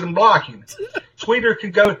Bob leading blocking.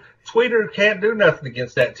 Tweeter can't do nothing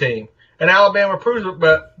against that team, and Alabama proves it.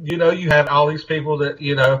 But you have all these people that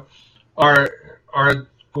are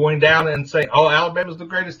going down and saying, "Oh, Alabama's the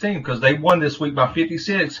greatest team because they won this week by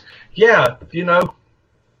 56." Yeah,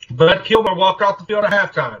 Bud Kilmer walked off the field at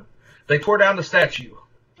halftime. They tore down the statue.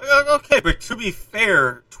 Okay, but to be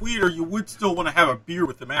fair, Tweeter, you would still want to have a beer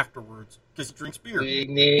with him afterwards because he drinks beer. We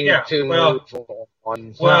need to move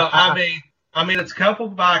on. Well, I mean, it's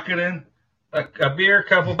Kumpelbacken, a beer,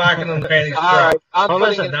 Kumpelbacken, and the panties. All right,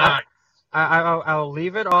 I'll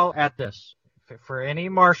leave it all at this. For any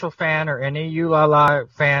Marshall fan or any ULala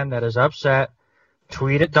fan that is upset,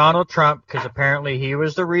 tweet at Donald Trump because apparently he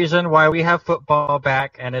was the reason why we have football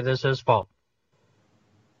back, and it is his fault.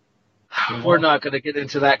 We're not going to get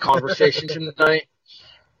into that conversation tonight.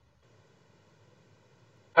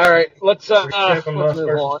 All right, let's move on.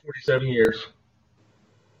 47 years.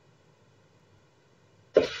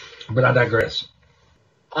 But I digress.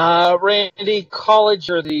 Randy, college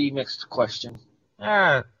or the mixed question?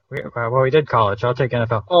 We did college. I'll take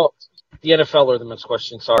NFL. Oh, the NFL or the mixed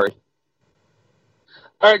question, sorry.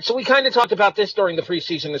 All right, so we kind of talked about this during the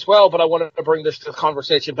preseason as well, but I wanted to bring this to the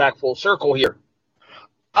conversation back full circle here.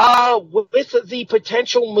 With the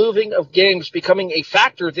potential moving of games becoming a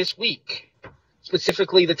factor this week,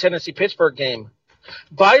 specifically the Tennessee-Pittsburgh game,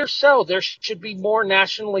 buy or sell, there should be more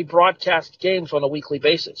nationally broadcast games on a weekly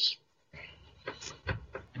basis.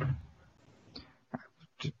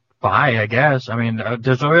 Buy, I guess. I mean,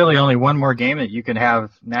 there's really only one more game that you can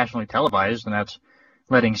have nationally televised, and that's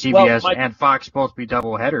letting CBS and Fox both be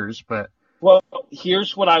double headers, but... Well,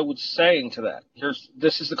 here's what I was saying to that.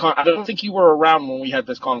 I don't think you were around when we had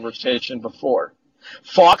this conversation before.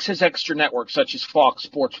 Fox has extra networks such as Fox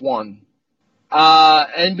Sports 1.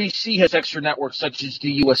 NBC has extra networks such as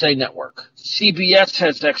the USA Network. CBS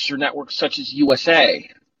has extra networks such as USA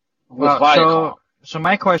with Viacom. So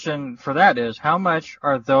my question for that is, how much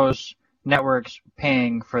are those networks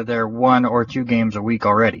paying for their 1 or 2 games a week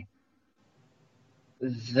already.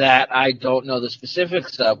 That I don't know the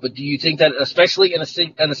specifics of, but do you think that, especially in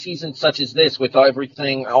a season such as this, with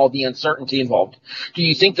everything, all the uncertainty involved, do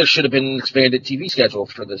you think there should have been an expanded TV schedule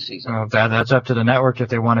for this season? That's up to the network if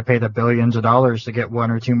they want to pay the billions of dollars to get 1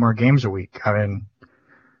 or 2 more games a week. I mean,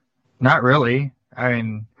 not really. I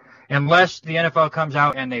mean, unless the NFL comes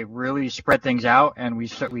out and they really spread things out, and we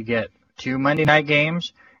get 2 Monday night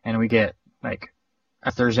games, and we get like a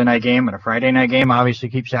Thursday night game and a Friday night game. Obviously,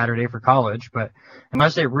 keep Saturday for college, but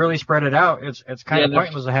unless they really spread it out, it's kind of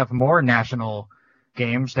pointless to have more national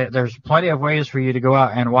games. There's plenty of ways for you to go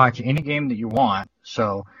out and watch any game that you want.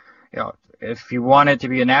 So, if you want it to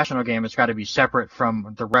be a national game, it's got to be separate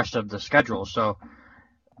from the rest of the schedule. So,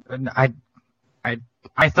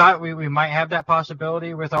 I thought we might have that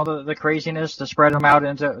possibility with all the craziness to spread them out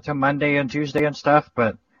into Monday and Tuesday and stuff,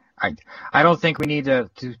 but I don't think we need to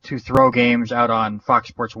throw games out on Fox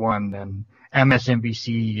Sports 1 and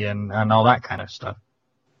MSNBC and all that kind of stuff.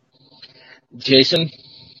 Jason?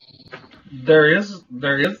 There is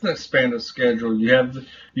an expanded schedule.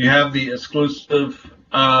 You have the exclusive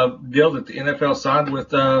deal that the NFL signed with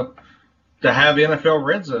to have NFL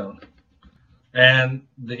Red Zone and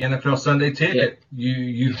the NFL Sunday Ticket.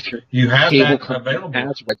 Yeah. You have Cable that available.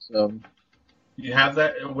 Has Red Zone. You have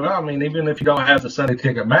that. Well, I mean, even if you don't have the Sunday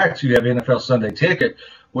Ticket Max, you have NFL Sunday Ticket,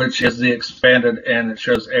 which is the expanded, and it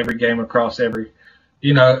shows every game across every,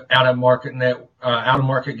 out of market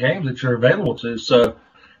games that you're available to. So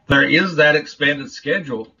there is that expanded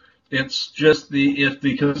schedule. It's just if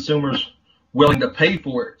the consumer's willing to pay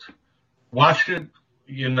for it. Why should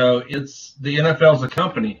it's the NFL's a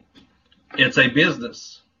company. It's a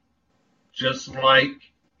business. Just like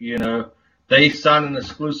they sign an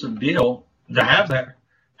exclusive deal to have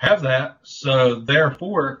that. So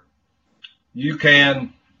therefore, you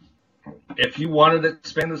can, if you wanted to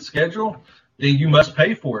expand the schedule, then you must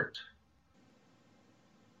pay for it.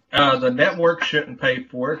 The network shouldn't pay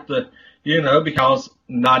for it, because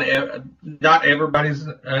not everybody's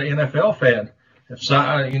an NFL fan. If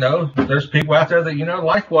there's people out there that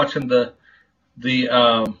like watching the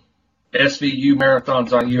SVU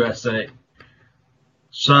marathons on USA.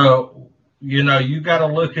 So you got to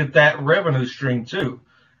look at that revenue stream too.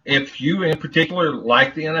 If you in particular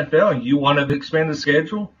like the NFL and you want to expand the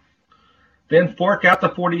schedule, then fork out the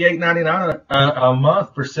 $48.99 a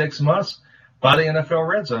month for 6 months. Buy the NFL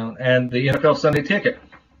Red Zone and the NFL Sunday Ticket.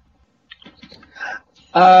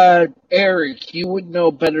 Eric, you would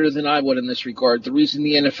know better than I would in this regard. The reason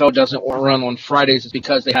the NFL doesn't run on Fridays is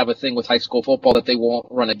because they have a thing with high school football that they won't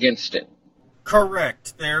run against it.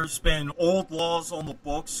 Correct. There's been old laws on the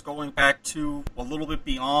books going back to a little bit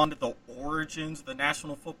beyond the origins of the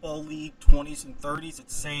National Football League, 20s and 30s.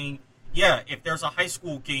 It's saying, if there's a high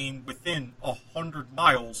school game within 100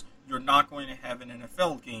 miles, you're not going to have an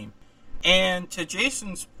NFL game. And to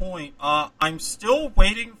Jason's point, I'm still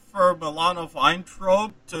waiting for Milana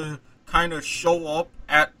Weintraub to kind of show up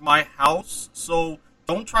at my house. So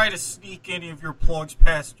don't try to sneak any of your plugs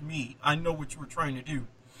past me. I know what you were trying to do.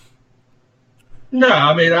 No,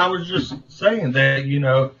 I mean, I was just saying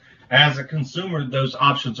that, as a consumer, those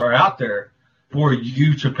options are out there for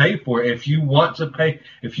you to pay for. If you want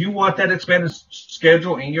that expanded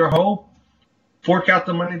schedule in your home, fork out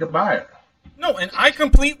the money to buy it. No, and I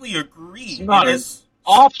completely agree. It's not an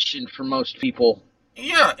option for most people.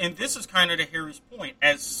 Yeah, and this is kind of to Harry's point.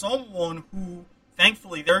 As someone who,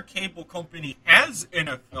 thankfully, their cable company has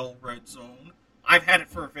NFL Red Zone, I've had it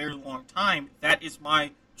for a very long time. That is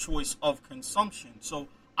my choice of consumption. So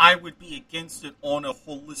I would be against it on a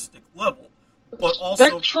holistic level. But also...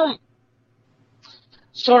 Spectrum...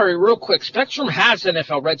 Sorry, real quick. Spectrum has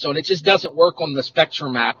NFL Red Zone. It just doesn't work on the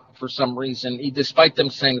Spectrum app for some reason, despite them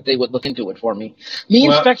saying that they would look into it for me.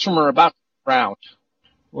 And Spectrum are about to round.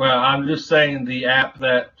 Well, I'm just saying the app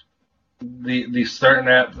that the certain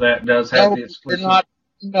app that does have the exclusive app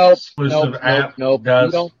does.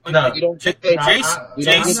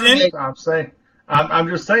 Jason, I'm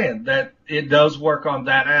just saying that it does work on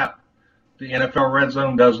that app. The NFL Red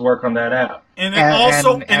Zone does work on that app. And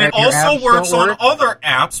it also works on other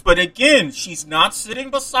apps, but again, she's not sitting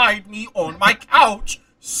beside me on my couch,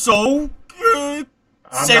 so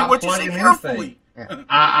say what you say carefully.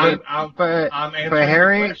 I'm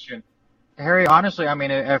answering the question. Harry, honestly, I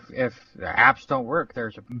mean, if the apps don't work,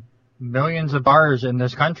 there's millions of bars in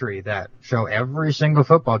this country that show every single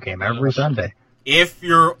football game every Sunday. If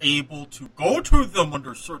you're able to go to them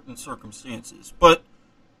under certain circumstances. But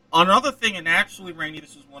another thing, and actually, Rainey,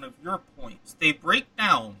 this is one of your points, they break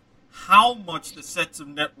down how much the sets of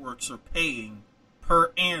networks are paying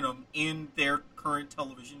per annum in their current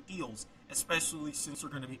television deals, especially since they're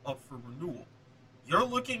going to be up for renewal. You're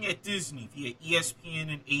looking at Disney via ESPN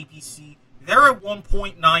and ABC. They're at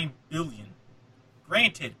 $1.9 billion.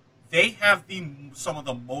 Granted, they have some of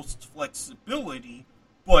the most flexibility,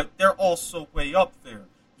 but they're also way up there.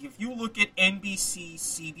 If you look at NBC,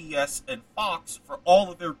 CBS, and Fox for all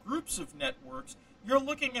of their groups of networks, you're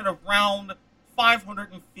looking at around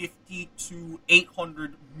 $550 to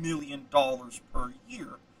 $800 million per year,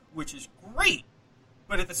 which is great.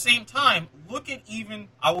 But at the same time,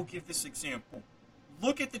 I will give this example.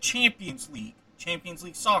 Look at the Champions League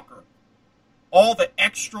Soccer. All the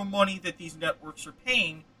extra money that these networks are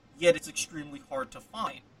paying, yet it's extremely hard to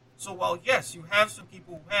find. So while, yes, you have some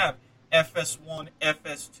people who have FS1,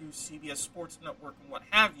 FS2, CBS Sports Network, and what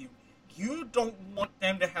have you, you don't want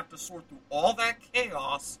them to have to sort through all that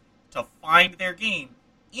chaos to find their game,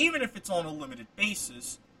 even if it's on a limited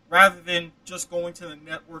basis, rather than just going to the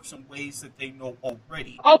networks in ways that they know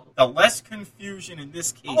already. The less confusion in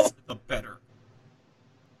this case, the better.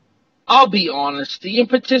 I'll be honest. The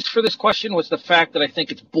impetus for this question was the fact that I think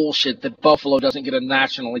it's bullshit that Buffalo doesn't get a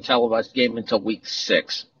nationally televised game until week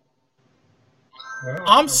 6.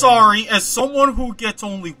 I'm sorry, as someone who gets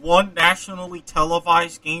only one nationally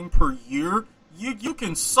televised game per year, you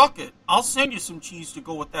can suck it. I'll send you some cheese to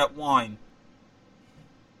go with that wine.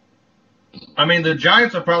 I mean, the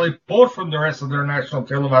Giants are probably pulled from the rest of their national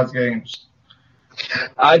televised games.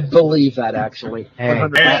 I'd believe that, actually.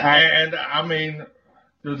 And I mean,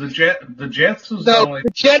 the Jets is only the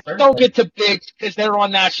Jets Thursday. don't get to big because they're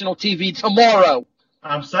on national TV tomorrow.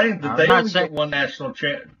 I'm saying that they only get one national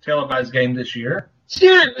televised game this year.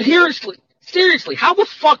 Seriously, how the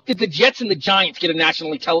fuck did the Jets and the Giants get a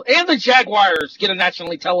nationally and the Jaguars get a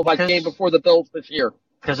nationally televised game before the Bills this year?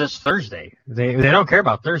 Because it's Thursday. They don't care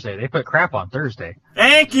about Thursday. They put crap on Thursday.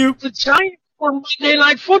 Thank you. The Giants were Monday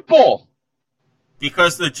Night Football.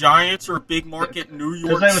 Because the Giants are big market New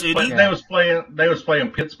York City. They was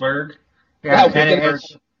playing Pittsburgh. Yeah, and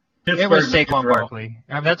it was Saquon Barkley.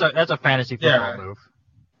 I mean, that's a fantasy football move.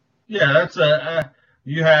 Yeah, that's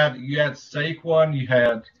you had Saquon, you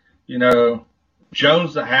had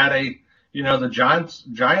Jones that had the Giants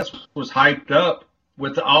was hyped up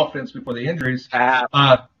with the offense before the injuries.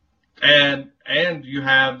 And you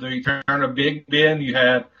have the return of Big Ben, you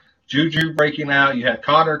had Juju breaking out, you had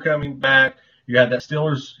Connor coming back, you had that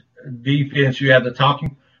Steelers defense, you had the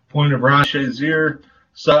talking point of Ron Shazier.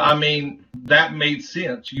 So I mean that made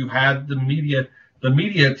sense. You had the media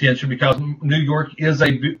attention because New York is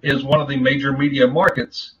one of the major media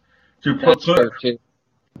markets to put.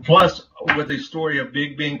 Plus, with the story of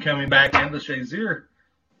Big Ben coming back and the Shazier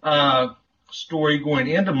story going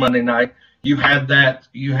into Monday night, you had that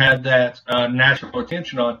national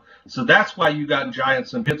attention on. So that's why you got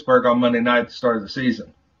Giants in Pittsburgh on Monday night at the start of the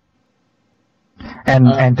season.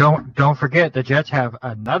 And don't forget the Jets have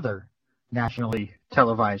another nationally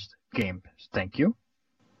televised game. Thank you.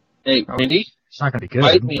 Hey, Randy. It's not going to be good.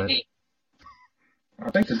 I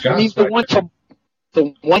think the Giants.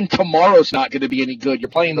 The one tomorrow's not going to be any good. You're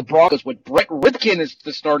playing the Broncos with Brett Ripken as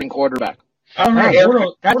the starting quarterback. That's a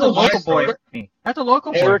local boy for me. That's a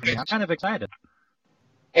local boy for me. I'm kind of excited.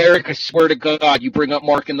 Eric, I swear to God, you bring up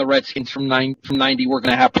Mark and the Redskins from 90, we're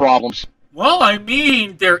going to have problems. Well, I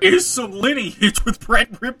mean, there is some lineage with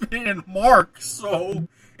Brett Ripken and Mark, so...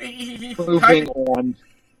 Moving on.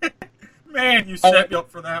 Man, you set me up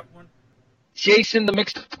for that one. Jason, the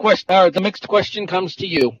mixed question comes to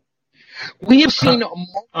you. We have seen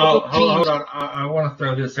multiple hold on. I want to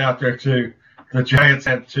throw this out there, too. The Giants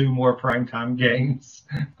have 2 more primetime games.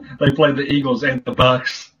 They play the Eagles and the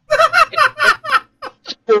Bucks.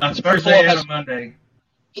 Thursday and Monday.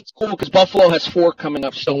 It's cool because Buffalo has 4 coming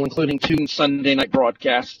up still, including 2 Sunday night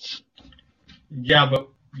broadcasts. Yeah, but,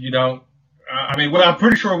 I'm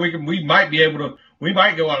pretty sure we might go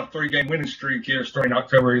on a 3-game winning streak here starting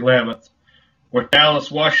October 11th. With Dallas,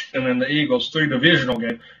 Washington, and the Eagles, 3 divisional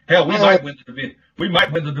games. Hell, we might win the division. We might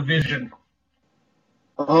win the division.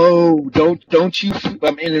 Oh, don't you?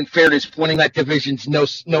 I mean, in fairness, winning that division's no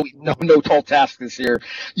tall task this year.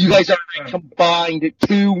 You guys are combined at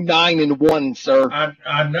 2-9-1, sir.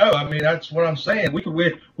 I know. I mean, that's what I'm saying. We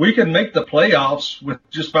can make the playoffs with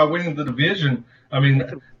just by winning the division. I mean,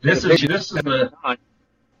 this is the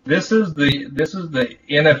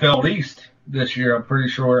NFL East this year. I'm pretty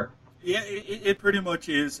sure. Yeah, it pretty much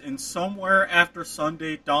is. And somewhere after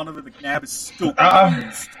Sunday, Donovan McNabb is still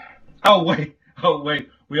confused. Oh wait.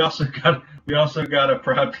 We also got a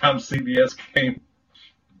primetime CBS game.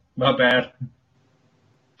 My bad.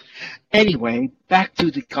 Anyway, back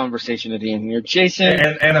to the conversation at the end here. Jason.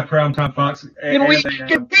 And a primetime Fox. Can we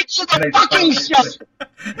get back to the fucking show?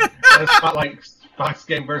 And a Spotlight Fox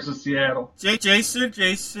game versus Seattle.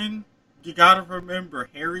 Jason, you gotta remember,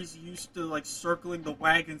 Harry's used to, like, circling the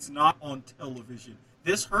wagons not on television.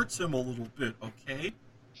 This hurts him a little bit, okay?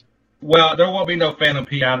 Well, there won't be no Phantom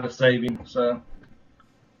PI to save him, so.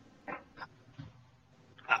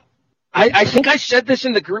 I think I said this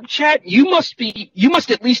in the group chat. You must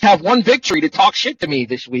at least have one victory to talk shit to me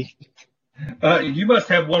this week. You must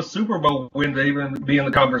have one Super Bowl win to even be in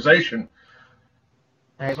the conversation.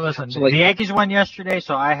 Hey, listen, the Yankees won yesterday,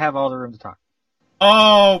 so I have all the room to talk.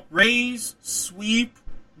 Oh, Rays, sweep.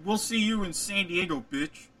 We'll see you in San Diego,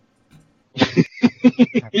 bitch.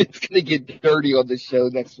 It's gonna get dirty on this show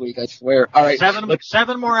next week, I swear. All right,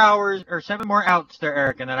 seven more outs there,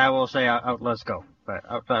 Eric, and then I will say let's go. But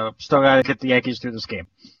I've still got to get the Yankees through this game.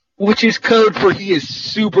 Which is code for he is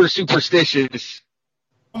super superstitious.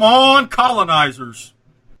 Come on, colonizers.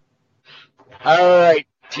 All right,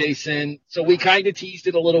 Jason. So we kind of teased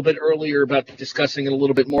it a little bit earlier about discussing it a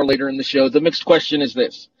little bit more later in the show. The mixed question is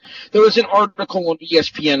this. There was an article on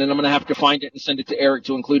ESPN, and I'm going to have to find it and send it to Eric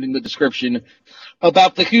to include in the description,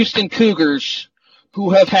 about the Houston Cougars,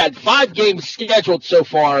 who have had 5 games scheduled so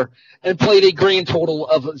far and played a grand total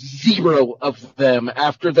of 0 of them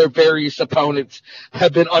after their various opponents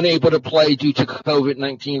have been unable to play due to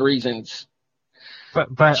COVID-19 reasons. But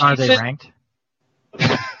are they ranked?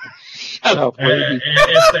 Shut up, baby.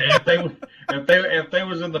 If they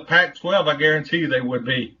was in the Pac-12, I guarantee you they would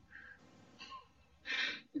be.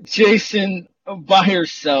 Jason, buy or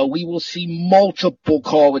sell, we will see multiple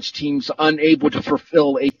college teams unable to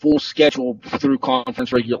fulfill a full schedule through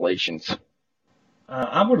conference regulations.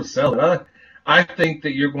 I'm going to sell it. I think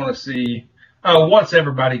that you're going to see once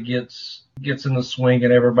everybody gets in the swing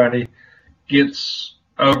and everybody gets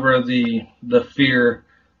over the fear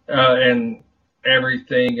and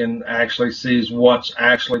everything and actually sees what's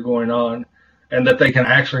actually going on and that they can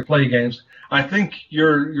actually play games. I think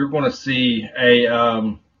you're going to see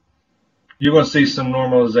some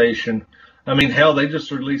normalization. I mean, hell, they just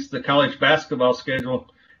released the college basketball schedule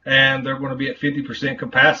and they're going to be at 50%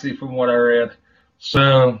 capacity from what I read.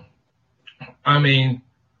 So, I mean,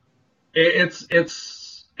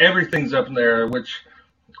 it's everything's up in the air, which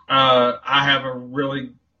I have a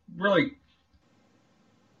really, really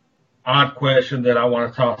odd question that I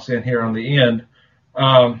want to toss in here on the end.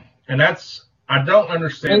 And that's, I don't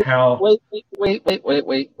understand how.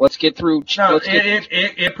 Wait. Let's get through. No,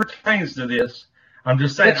 it pertains to this. I'm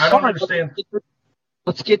just saying, I don't understand.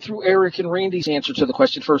 Let's get through Eric and Randy's answer to the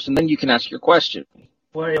question first, and then you can ask your question.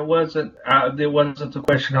 Well, it wasn't the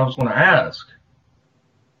question I was going to ask.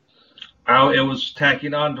 It was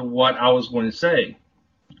tacking on to what I was going to say.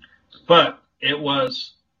 But it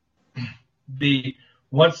was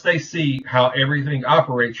once they see how everything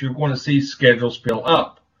operates, you're going to see schedules fill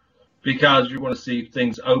up because you're going to see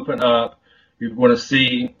things open up. You're going to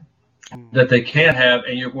see that they can have,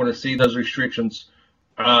 and you're going to see those restrictions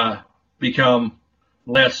become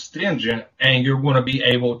less stringent, and you're going to be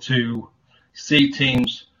able to see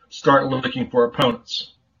teams start looking for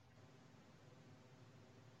opponents.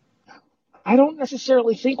 I don't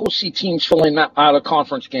necessarily think we'll see teams filling out of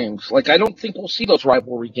conference games. Like, I don't think we'll see those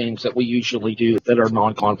rivalry games that we usually do that are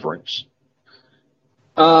non-conference.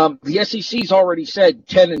 The SEC's already said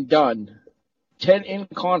 10 and done. 10 in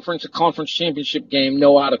conference, a conference championship game,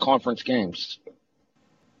 no out of conference games.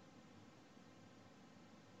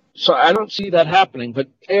 So I don't see that happening. But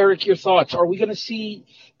Eric, your thoughts. Are we going to see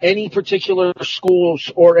any particular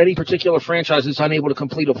schools or any particular franchises unable to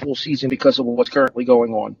complete a full season because of what's currently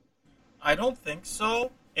going on? I don't think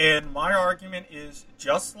so. And my argument is,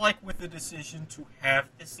 just like with the decision to have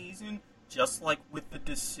the season, just like with the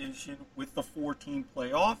decision with the 4-team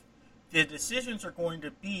playoff, the decisions are going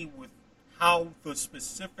to be with how the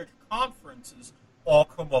specific conferences all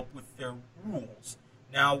come up with their rules.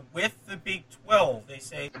 Now, with the Big 12, they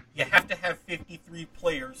say you have to have 53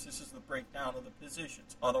 players. This is the breakdown of the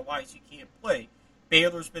positions. Otherwise, you can't play.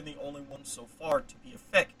 Baylor's been the only one so far to be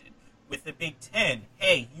affected. With the Big 10,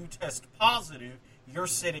 hey, you test positive, you're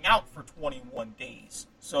sitting out for 21 days.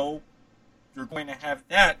 So you're going to have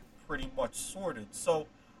that pretty much sorted. So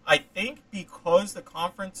I think because the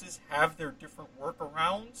conferences have their different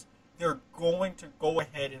workarounds, they're going to go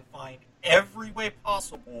ahead and find every way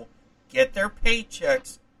possible, get their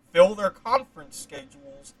paychecks, fill their conference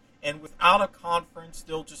schedules, and without a conference,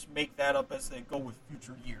 they'll just make that up as they go with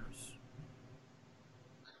future years.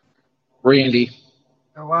 Randy.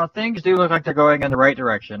 Well, things do look like they're going in the right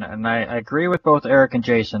direction, and I agree with both Eric and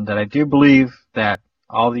Jason that I do believe that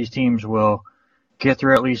all these teams will get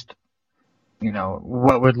through at least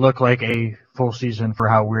what would look like a full season for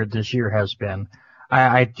how weird this year has been.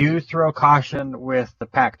 I do throw caution with the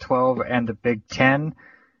Pac-12 and the Big Ten,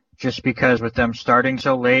 just because with them starting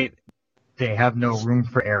so late, they have no room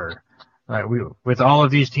for error. With all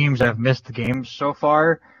of these teams that have missed the games so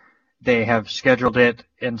far, they have scheduled it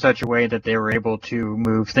in such a way that they were able to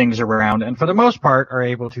move things around and for the most part are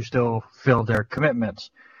able to still fill their commitments.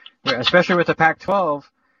 Especially with the Pac-12,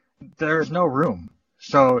 there's no room.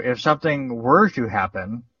 So if something were to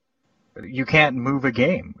happen, you can't move a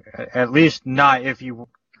game. At least not if you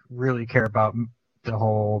really care about the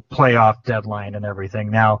whole playoff deadline and everything.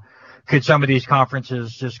 Now, could some of these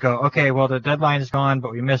conferences just go, okay, well, the deadline is gone,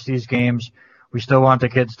 but we missed these games. We still want the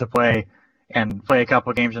kids to play and play a couple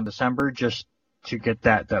of games in December just to get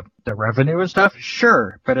the revenue and stuff?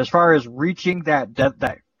 Sure. But as far as reaching that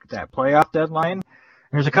playoff deadline,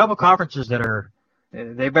 there's a couple conferences that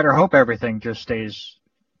they better hope everything just stays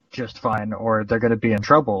just fine or they're going to be in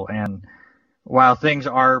trouble. And while things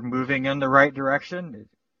are moving in the right direction,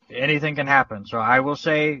 anything can happen. So I will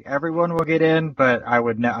say everyone will get in, but I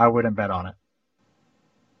wouldn't bet on it.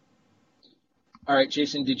 All right,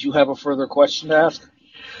 Jason, did you have a further question to ask?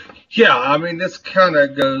 Yeah, I mean, this kind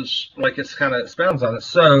of goes, like it's kind of expounds on it.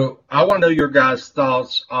 So I want to know your guys'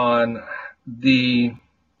 thoughts on the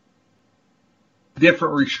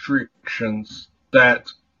different restrictions that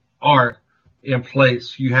are in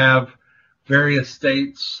place. You have various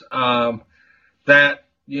states that,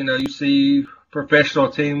 you see professional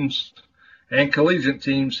teams and collegiate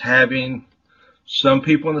teams having some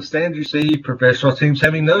people in the stands. You see professional teams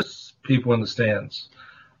having those people in the stands.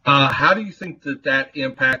 How do you think that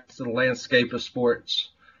impacts the landscape of sports,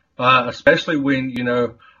 especially when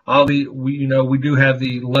we do have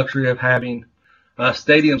the luxury of having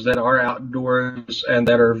stadiums that are outdoors and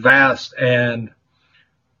that are vast and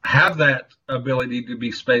have that ability to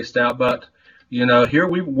be spaced out? But here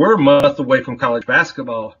we're a month away from college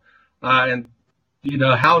basketball, and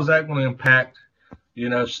how is that going to impact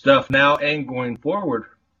stuff now and going forward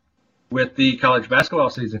with the college basketball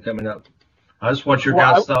season coming up? I just want your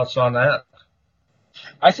guys' thoughts on that.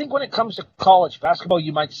 I think when it comes to college basketball,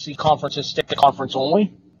 you might see conferences stick to conference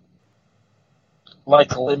only,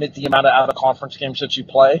 like limit the amount of out-of-conference games that you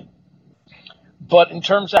play. But in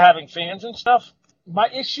terms of having fans and stuff, my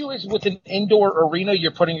issue is with an indoor arena,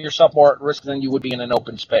 you're putting yourself more at risk than you would be in an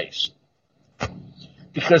open space,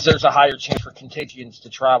 because there's a higher chance for contagions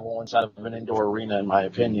to travel inside of an indoor arena, in my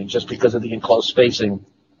opinion, just because of the enclosed spacing.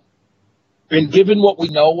 And given what we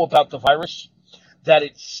know about the virus, that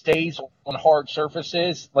it stays on hard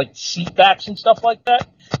surfaces, like seat backs and stuff like that,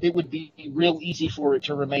 it would be real easy for it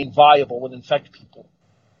to remain viable and infect people.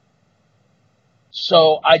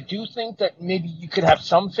 So I do think that maybe you could have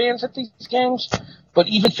some fans at these games, but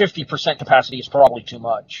even 50% capacity is probably too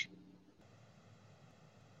much.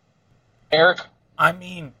 Eric? I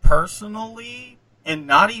mean, personally, and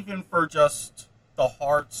not even for just the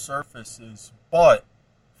hard surfaces, but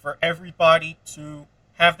for everybody to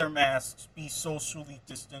have their masks, be socially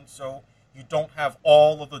distant so you don't have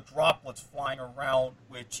all of the droplets flying around,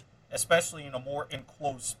 which, especially in a more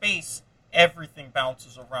enclosed space, everything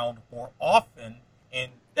bounces around more often,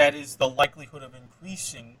 and that is the likelihood of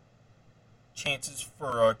increasing chances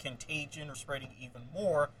for a contagion or spreading even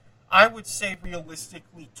more. I would say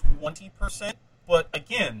realistically 20%, but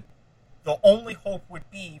again, the only hope would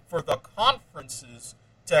be for the conferences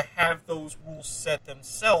to have those rules set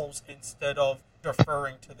themselves instead of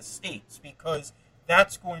deferring to the states, because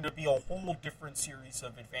that's going to be a whole different series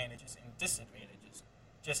of advantages and disadvantages.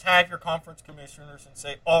 Just have your conference commissioners and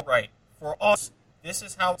say, all right, for us, this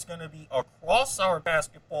is how it's going to be across our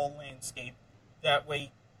basketball landscape. That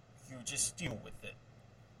way, you just deal with it.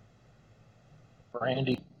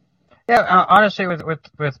 Randy? Yeah, honestly,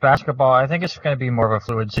 with basketball, I think it's going to be more of a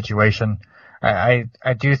fluid situation. I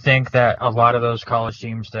do think that a lot of those college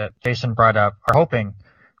teams that Jason brought up are hoping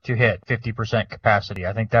to hit 50% capacity.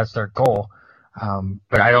 I think that's their goal.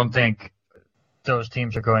 But I don't think those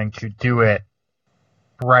teams are going to do it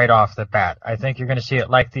right off the bat. I think you're going to see it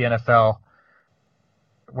like the NFL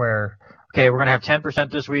where, okay, we're going to have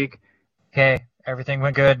 10% this week. Okay, everything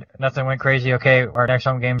went good. Nothing went crazy. Okay, our next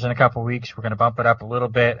home game's in a couple weeks. We're going to bump it up a little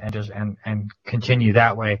bit and just and continue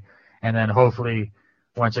that way. And then hopefully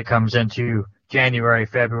once it comes into January,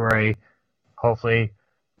 February, hopefully,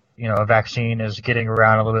 a vaccine is getting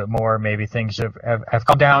around a little bit more. Maybe things have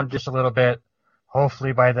come down just a little bit,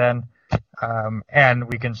 hopefully by then, and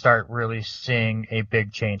we can start really seeing a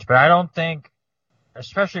big change. But I don't think,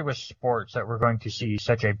 especially with sports, that we're going to see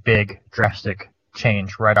such a big, drastic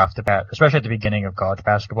change right off the bat, especially at the beginning of college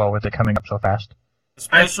basketball with it coming up so fast.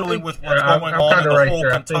 especially with what's going on in the right whole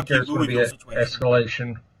there. Kentucky Louisville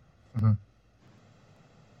situation. Escalation.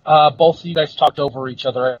 Both of you guys talked over each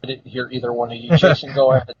other. I didn't hear either one of you. Jason,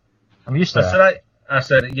 go ahead. I'm used to that. I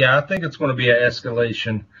said, yeah, I think it's going to be an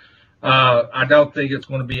escalation. I don't think it's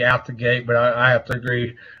going to be out the gate, but I have to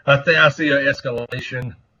agree. I see an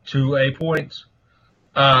escalation to a point.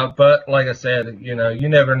 But like I said, you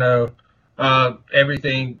never know.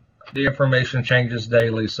 The information changes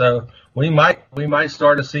daily. So we might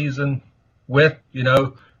start a season with,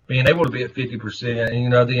 being able to be at 50%.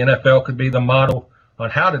 And, the NFL could be the model on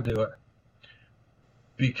how to do it.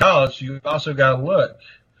 Because you also got to look.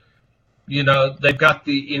 They've got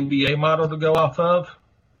the NBA model to go off of,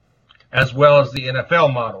 as well as the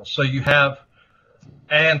NFL model. So you have,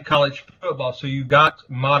 and college football. So you've got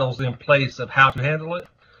models in place of how to handle it.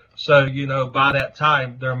 So, by that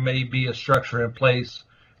time, there may be a structure in place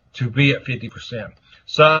to be at 50%.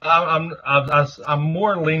 So I'm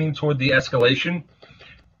more leaning toward the escalation.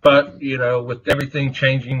 But, with everything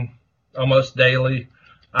changing almost daily,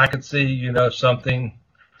 I could see, something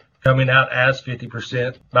coming out as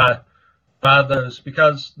 50% by those,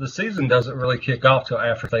 because the season doesn't really kick off till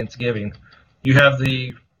after Thanksgiving. You have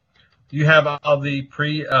all the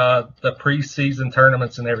preseason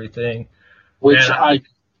tournaments and everything, Which and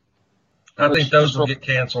I think those will get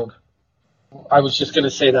canceled. I was just going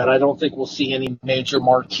to say that I don't think we'll see any major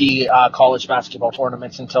marquee college basketball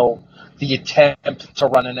tournaments until the attempt to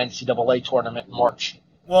run an NCAA tournament in March.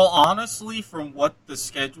 Well, honestly, from what the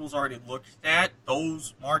schedule's already looked at,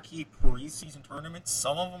 those marquee preseason tournaments,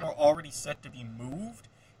 some of them are already set to be moved,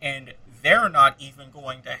 and they're not even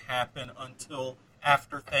going to happen until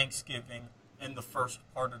after Thanksgiving in the first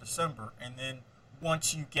part of December. And then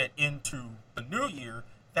once you get into the new year,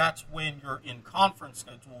 that's when your in-conference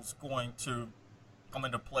schedule is going to come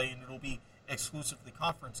into play, and it'll be exclusively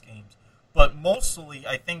conference games. But mostly,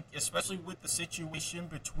 I think, especially with the situation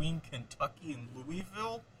between Kentucky and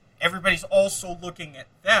Louisville, everybody's also looking at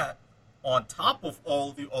that on top of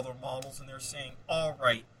all the other models, and they're saying, all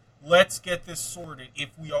right, let's get this sorted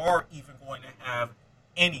if we are even going to have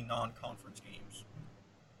any non-conference games.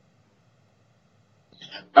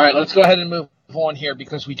 All right, let's go ahead and move on here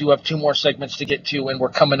because we do have two more segments to get to, and we're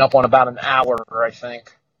coming up on about an hour, I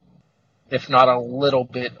think, if not a little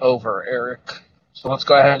bit over, Eric. So let's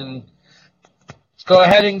go ahead and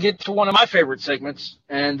get to one of my favorite segments,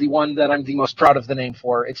 and the one that I'm the most proud of the name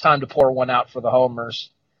for. It's time to pour one out for the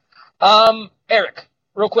homers. Eric,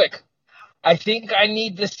 real quick, I think I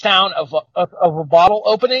need the sound of a bottle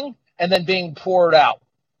opening and then being poured out.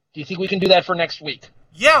 Do you think we can do that for next week?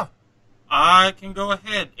 Yeah, I can go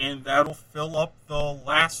ahead, and that'll fill up the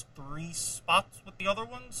last 3 spots with the other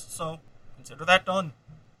ones, so consider that done.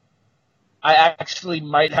 I actually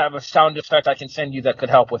might have a sound effect I can send you that could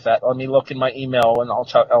help with that. Let me look in my email, and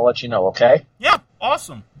I'll let you know, okay? Yeah,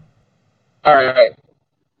 awesome. All right.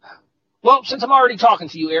 Well, since I'm already talking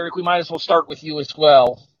to you, Eric, we might as well start with you as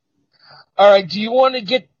well. All right, do you want to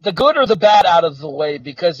get the good or the bad out of the way?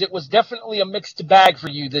 Because it was definitely a mixed bag for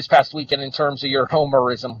you this past weekend in terms of your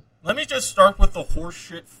homerism. Let me just start with the horse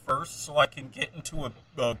shit first so I can get into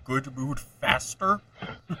a good mood faster.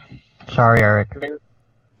 Sorry, Eric.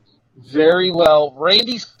 Very well.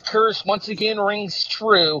 Randy's curse once again rings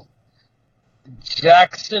true.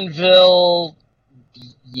 Jacksonville,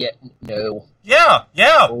 no. Yeah.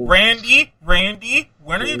 Oh. Randy,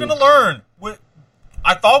 when are you going to learn?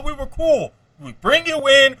 I thought we were cool. We bring you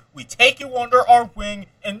in, we take you under our wing,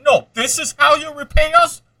 and no, this is how you repay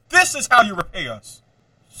us? This is how you repay us.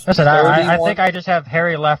 Listen, I think I just have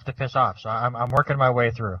Harry left to piss off, so I'm working my way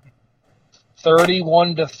through.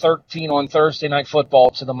 31-13 on Thursday Night Football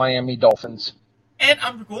to the Miami Dolphins. And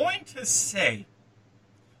I'm going to say,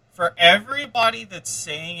 for everybody that's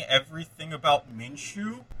saying everything about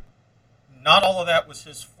Minshew, not all of that was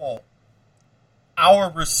his fault.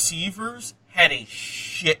 Our receivers had a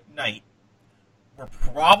shit night. We're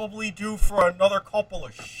probably due for another couple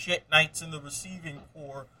of shit nights in the receiving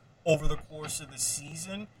corps over the course of the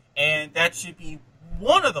season, and that should be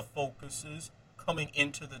one of the focuses coming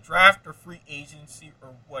into the draft or free agency or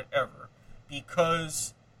whatever,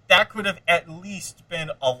 because that could have at least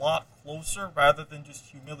been a lot closer rather than just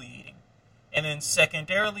humiliating. And then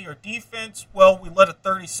secondarily, our defense, well, we let a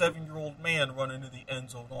 37-year-old man run into the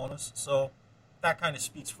end zone on us, so that kind of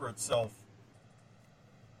speaks for itself.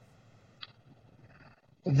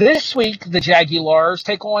 This week, the Jaguars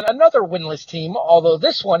take on another winless team, although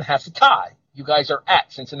this one has a tie. You guys are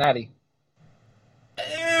at Cincinnati.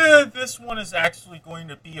 This one is actually going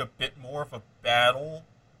to be a bit more of a battle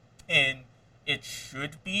than it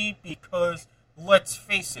should be, because let's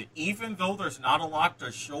face it, even though there's not a lot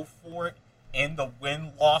to show for it, in the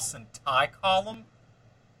win, loss, and tie column,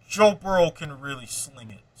 Joe Burrow can really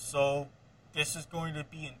sling it. So this is going to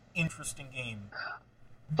be an interesting game.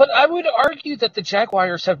 But I would argue that the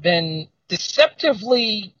Jaguars have been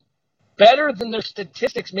deceptively better than their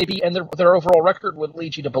statistics maybe and their overall record would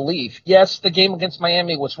lead you to believe. Yes, the game against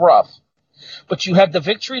Miami was rough, but you had the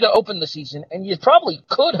victory to open the season, and you probably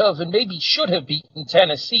could have and maybe should have beaten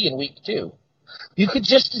Tennessee in week 2. You could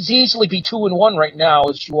just as easily be 2-1 right now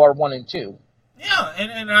as you are 1-2. Yeah,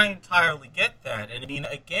 and I entirely get that. And I mean,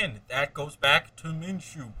 again, that goes back to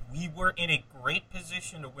Minshew. We were in a great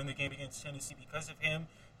position to win the game against Tennessee because of him.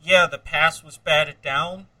 Yeah, the pass was batted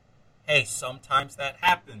down. Hey, sometimes that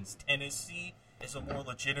happens. Tennessee is a more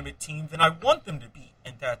legitimate team than I want them to be,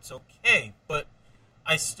 and that's okay. But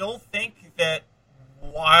I still think that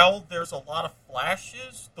while there's a lot of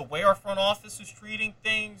flashes, the way our front office is treating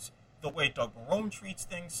things, the way Doug Marrone treats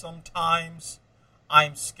things sometimes,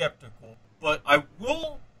 I'm skeptical. But I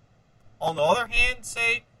will, on the other hand,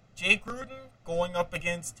 say Jay Gruden going up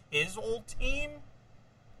against his old team,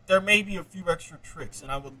 there may be a few extra tricks,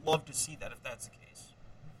 and I would love to see that if that's the case.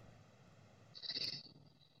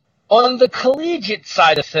 On the collegiate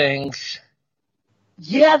side of things,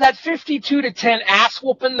 yeah, that 52-10 ass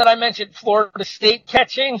whooping that I mentioned Florida State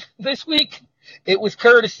catching this week, it was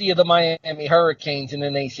courtesy of the Miami Hurricanes in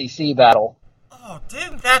an ACC battle. Oh,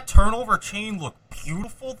 didn't that turnover chain look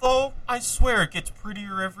beautiful, though? I swear it gets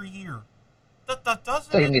prettier every year. That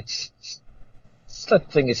doesn't it?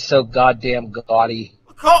 That thing is so goddamn gaudy.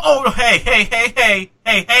 Oh, hey.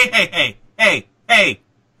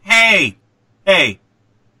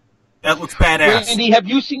 That looks badass. Randy, have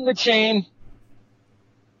you seen the chain?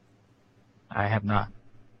 I have not.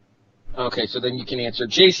 Okay, so then you can answer.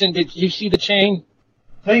 Jason, did you see the chain?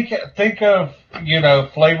 Think of,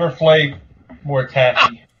 Flavor Flav more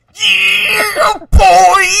tacky. Yeah,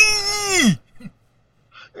 boy!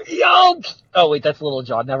 Yo! Oh, wait, that's Little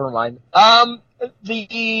John. Never mind.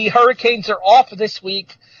 The Hurricanes are off this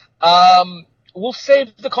week. We'll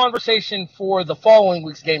save the conversation for the following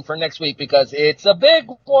week's game for next week because it's a big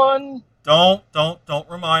one. Don't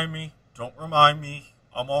remind me. Don't remind me.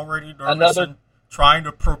 I'm already nervous and trying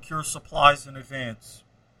to procure supplies in advance.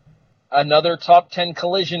 Another top 10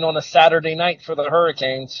 collision on a Saturday night for the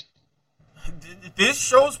Hurricanes. This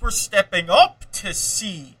shows we're stepping up to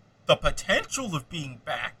see the potential of being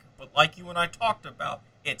back. But like you and I talked about,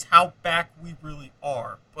 it's how back we really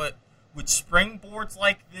are. But with springboards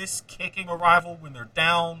like this, kicking a rival when they're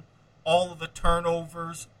down, all of the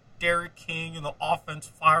turnovers, Derek King and the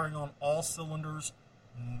offense firing on all cylinders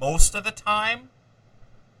most of the time,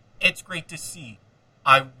 it's great to see.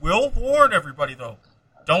 I will warn everybody, though,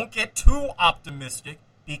 don't get too optimistic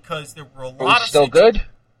because there were a lot of... Still good?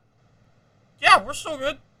 Yeah, we're still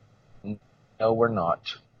good. No, we're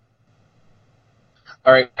not.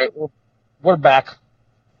 All right, we're back.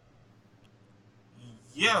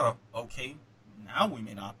 Yeah, okay. Now we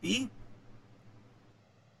may not be.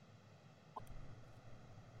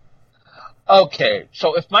 Okay,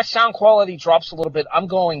 so if my sound quality drops a little bit, I'm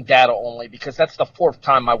going data only because that's the 4th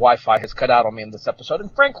time my Wi-Fi has cut out on me in this episode.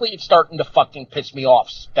 And frankly, it's starting to fucking piss me off,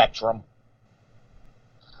 Spectrum.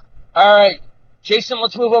 All right, Jason,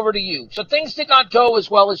 let's move over to you. So things did not go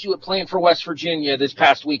as well as you had planned for West Virginia this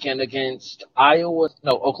past weekend against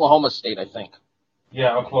Oklahoma State, I think.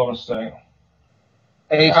 Yeah, Oklahoma State.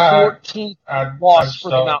 A 14th loss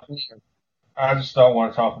for the Mountaineers. I just don't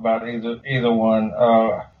want to talk about either one,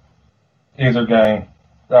 either game.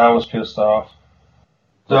 I was pissed off.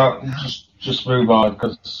 So just move on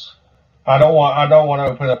because I don't want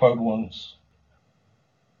to open up old wounds.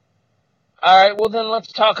 All right, well then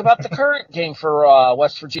let's talk about the current game for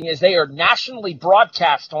West Virginia. As they are nationally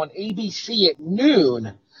broadcast on ABC at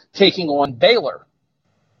noon, taking on Baylor.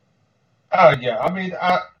 Oh yeah, I mean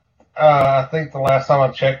I think the last time I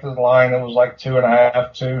checked the line, it was like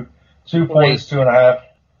 2.5, 2 points, 2.5.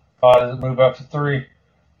 Does it move up to 3?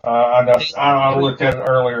 I know. I looked at it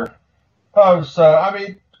earlier. So I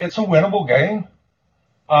mean, it's a winnable game.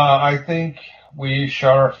 I think we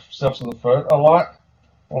shot ourselves in the foot a lot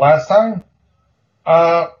last time.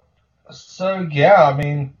 So yeah, I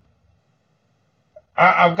mean,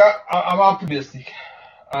 I'm optimistic.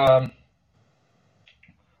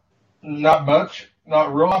 Not much.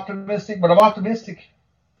 Not real optimistic, but I'm optimistic.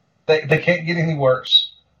 They can't get any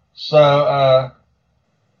worse. So,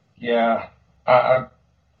 yeah, I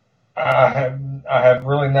have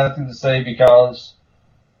really nothing to say because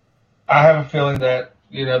I have a feeling that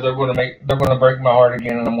they're going to break my heart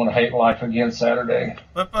again, and I'm going to hate life again Saturday.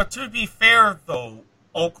 But to be fair though,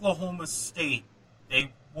 Oklahoma State,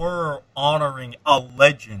 they were honoring a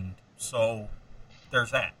legend, so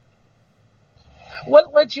there's that.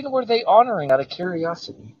 What legend were they honoring out of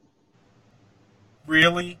curiosity?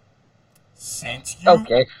 Really? Since you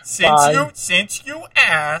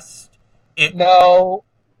asked, No,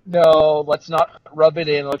 let's not rub it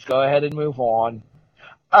in. Let's go ahead and move on.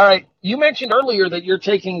 All right, you mentioned earlier that you're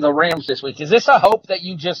taking the Rams this week. Is this a hope that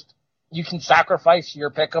you can sacrifice your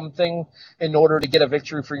pick'em thing in order to get a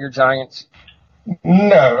victory for your Giants?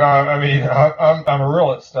 No, I mean, I'm a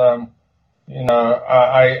realist. I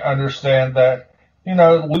understand that,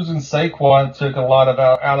 losing Saquon took a lot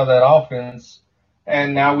out of that offense,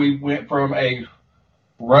 and now we went from a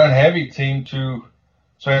run-heavy team to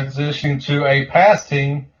transitioning to a pass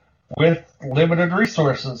team with limited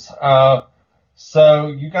resources. So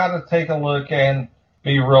you got to take a look and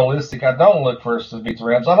be realistic. I don't look for us to beat the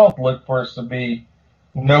Rams. I don't look for us to be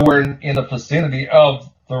nowhere in the vicinity of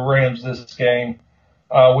the Rams this game.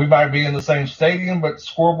 We might be in the same stadium, but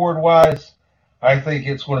scoreboard-wise, I think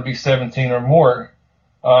it's going to be 17 or more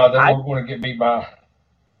that we're going to get beat by.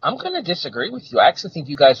 I'm going to disagree with you. I actually think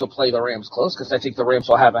you guys will play the Rams close because I think the Rams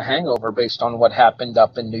will have a hangover based on what happened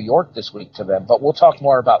up in New York this week to them. But we'll talk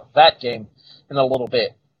more about that game in a little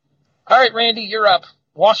bit. All right, Randy, you're up.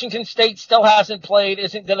 Washington State still hasn't played,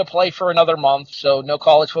 isn't going to play for another month, so no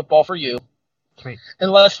college football for you. Sweet.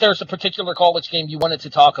 Unless there's a particular college game you wanted to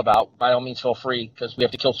talk about, by all means feel free, because we have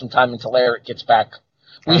to kill some time until Eric gets back.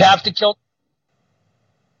 We have to kill...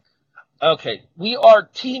 Okay, we are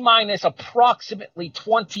T-minus approximately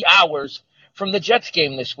 20 hours from the Jets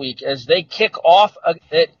game this week as they kick off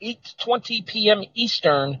at 8:20 p.m.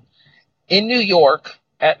 Eastern in New York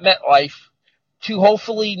at MetLife to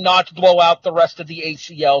hopefully not blow out the rest of the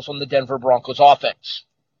ACLs on the Denver Broncos offense.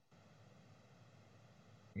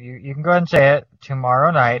 You can go ahead and say it.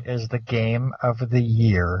 Tomorrow night is the game of the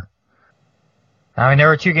year. I mean, there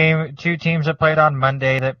were two teams that played on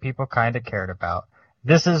Monday that people kind of cared about.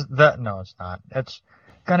 No, it's not. It's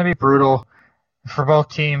going to be brutal for both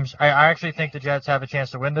teams. I actually think the Jets have a chance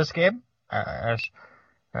to win this game. And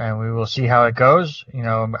we will see how it goes.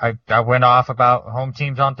 I went off about home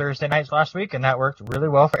teams on Thursday nights last week, and that worked really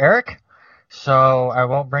well for Eric. So I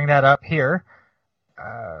won't bring that up here.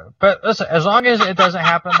 But listen, as long as it doesn't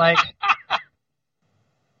happen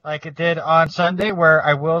like it did on Sunday, where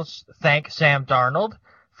I will thank Sam Darnold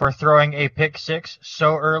for throwing a pick six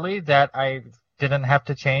so early that I didn't have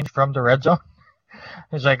to change from the red zone.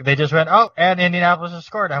 It's like they just went, oh, and Indianapolis has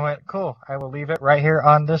scored. I went, cool. I will leave it right here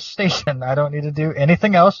on this station. I don't need to do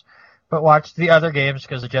anything else but watch the other games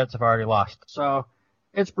because the Jets have already lost. So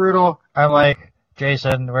it's brutal. I'm like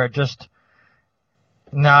Jason, we're just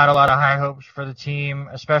not a lot of high hopes for the team,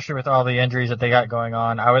 especially with all the injuries that they got going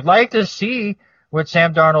on. I would like to see what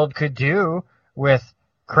Sam Darnold could do with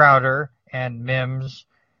Crowder and Mims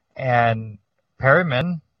and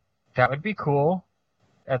Perryman. That would be cool.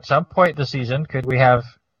 At some point this season, could we have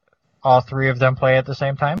all three of them play at the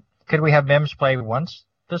same time? Could we have Mims play once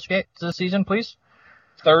this season, please?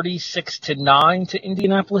 36-9 to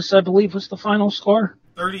Indianapolis, I believe, was the final score.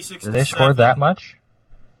 36. Did they score that much?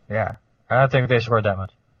 Yeah, I don't think they scored that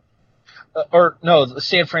much. No, the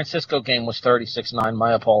San Francisco game was 36-9.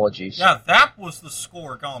 My apologies. Yeah, that was the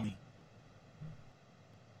score, Gami.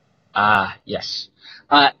 Yes.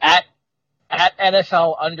 At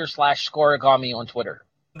NFL_scoreagami on Twitter.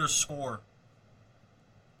 Underscore.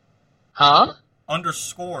 Huh?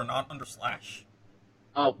 Underscore, not underslash.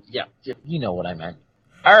 Oh, yeah. You know what I meant.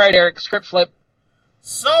 All right, Eric, script flip.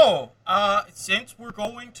 So, since we're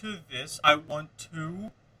going to this, I want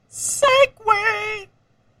to segue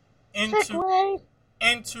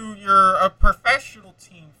into your professional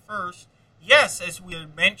team first. Yes, as we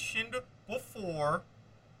had mentioned before,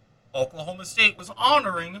 Oklahoma State was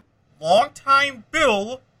honoring longtime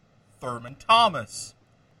Bill Thurman Thomas.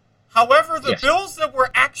 However, the Bills that were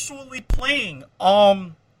actually playing,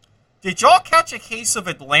 did y'all catch a case of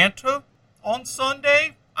Atlanta on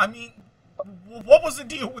Sunday? I mean, what was the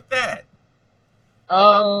deal with that?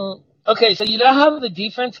 Okay, so you know how the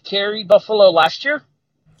defense carried Buffalo last year?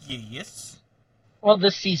 Yes. Well,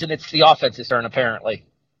 this season it's the offense's turn, apparently.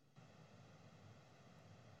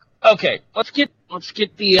 Okay, let's get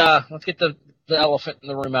the elephant in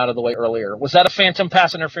the room out of the way earlier. Was that a phantom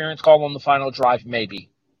pass interference call on the final drive? Maybe.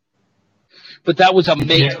 But that was a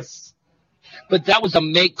make. Yes. But that was a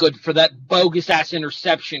make good for that bogus ass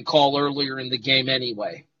interception call earlier in the game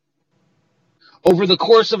anyway. Over the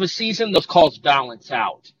course of a season, those calls balance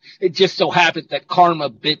out. It just so happened that karma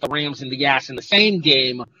bit the Rams in the ass in the same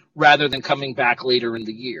game rather than coming back later in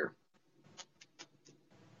the year.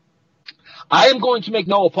 I am going to make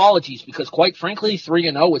no apologies because, quite frankly,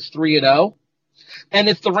 3-0 is 3-0. And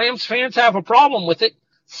if the Rams fans have a problem with it,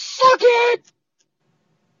 suck it!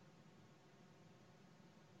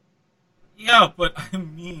 Yeah, but I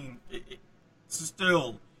mean,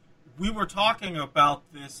 still, we were talking about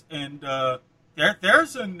this, and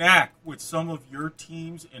there's a knack with some of your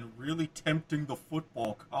teams in really tempting the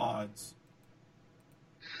football gods.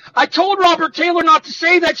 I told Robert Taylor not to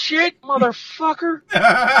say that shit, motherfucker.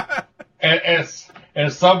 As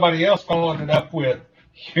somebody else followed it up with,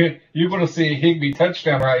 you're going to see a Higbee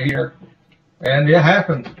touchdown right here. And it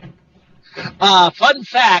happened. Fun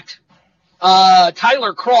fact,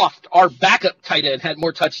 Tyler Croft, our backup tight end, had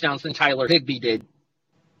more touchdowns than Tyler Higbee did.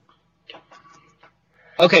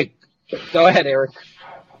 Okay, go ahead, Eric.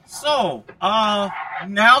 So,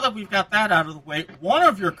 now that we've got that out of the way, one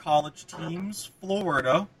of your college teams,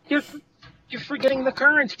 Florida... You're forgetting the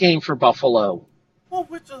current game for Buffalo. Well,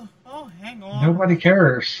 hang on. Nobody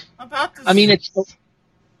cares. About this... I mean,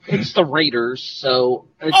 it's the Raiders, so...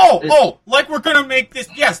 like we're going to make this...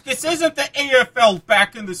 Yes, this isn't the AFL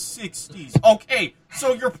back in the 60s. Okay,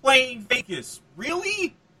 so you're playing Vegas.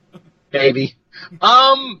 Really? Maybe.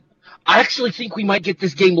 I actually think we might get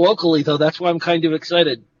this game locally, though. That's why I'm kind of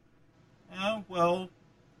excited. Yeah, well,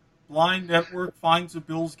 Blind Network finds a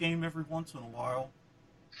Bills game every once in a while.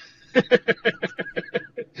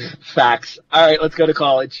 Facts. All right, let's go to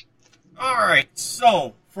college. All right,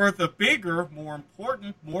 so for the bigger, more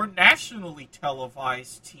important, more nationally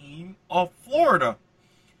televised team of Florida.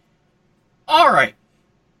 All right,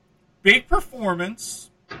 big performance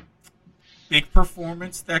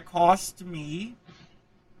that cost me.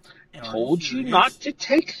 Told you not to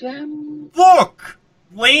take them. Look,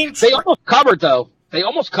 Lane. They almost covered, though. They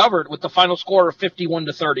almost covered with the final score of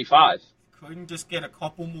 51-35. Couldn't just get a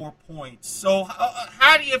couple more points. So,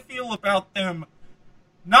 how do you feel about them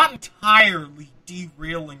not entirely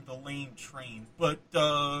derailing the Lane train, but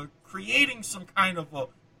creating some kind of a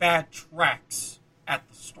bad tracks at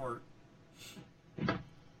the start?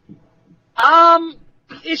 The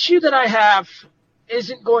issue that I have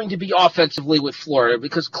isn't going to be offensively with Florida,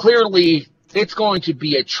 because clearly it's going to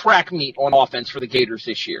be a track meet on offense for the Gators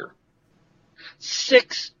this year.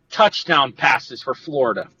 6 touchdown passes for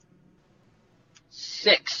Florida.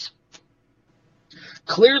 6.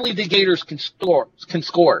 Clearly the Gators can score.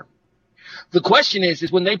 The question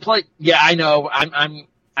is when they play. Yeah, I know.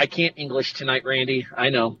 I can't English tonight, Randy. I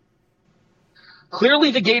know.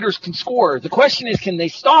 Clearly the Gators can score. The question is, can they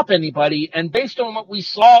stop anybody? And based on what we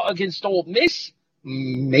saw against Ole Miss,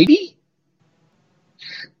 maybe.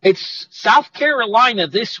 It's South Carolina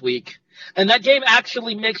this week, and that game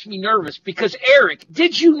actually makes me nervous because, Eric,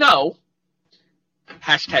 did you know,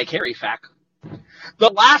 #HarryFact, the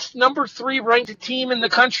last number 3 ranked team in the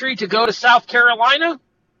country to go to South Carolina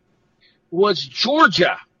was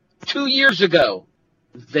Georgia 2 years ago.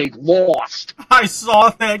 They lost. I saw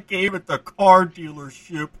that game at the car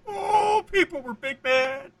dealership. Oh, people were big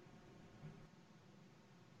mad.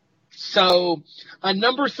 So, a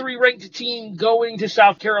number 3 ranked team going to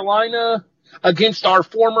South Carolina against our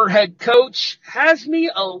former head coach has me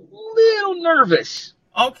a little nervous.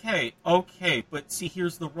 Okay, but see,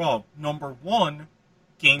 here's the rub. Number 1,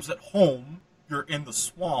 game's at home. You're in the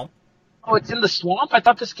swamp. Oh, it's in the swamp? I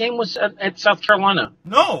thought this game was at South Carolina.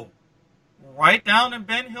 No. Right down in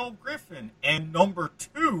Ben Hill Griffin. And number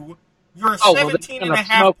 2, you're a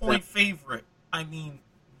 17.5 point favorite. I mean,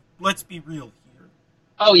 let's be real here.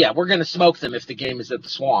 Oh, yeah, we're going to smoke them if the game is at the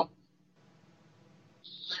swamp.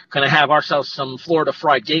 Going to have ourselves some Florida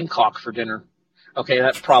fried gamecock for dinner. Okay,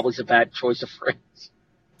 that probably is a bad choice of phrase.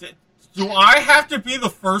 Do I have to be the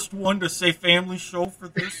first one to say family show for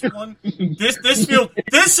this one? This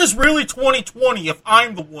is really 2020 if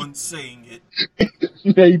I'm the one saying it.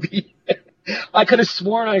 Maybe. I could have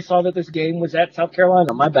sworn I saw that this game was at South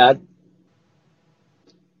Carolina. My bad.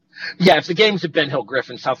 Yeah, if the game's at Ben Hill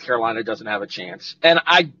Griffin, South Carolina doesn't have a chance. And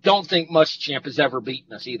I don't think Muschamp has ever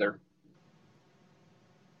beaten us either.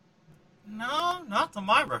 No, not to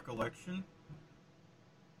my recollection.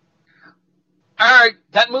 All right,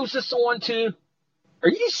 that moves us on to, are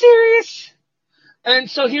you serious? And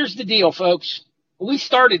so here's the deal, folks. We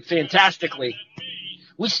started fantastically.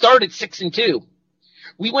 We started 6-2.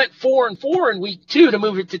 We went 4-4 in week 2 to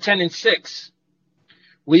move it to 10-6.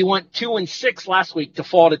 We went 2-6 last week to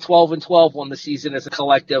fall to 12-12 on the season as a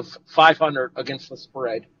collective, 500 against the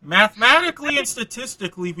spread. Mathematically and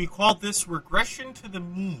statistically, we call this regression to the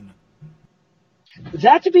mean.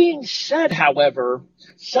 That being said, however,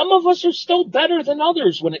 some of us are still better than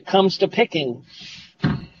others when it comes to picking.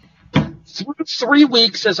 Through 3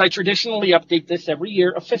 weeks, as I traditionally update this every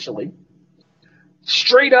year officially,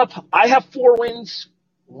 straight up, I have 4 wins.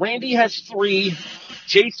 Randy has 3.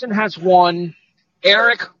 Jason has 1.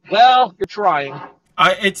 Eric, well, you're trying.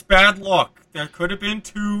 It's bad luck. There could have been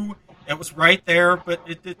 2. It was right there, but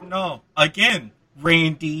it didn't know. Again,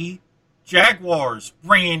 Randy. Jaguars.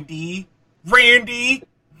 Randy.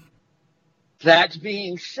 That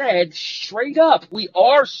being said, straight up, we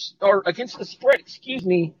are, or against the spread, excuse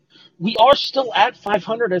me, we are still at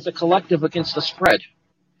 500 as a collective against the spread.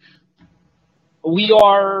 We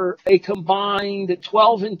are a combined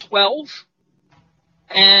 12-12,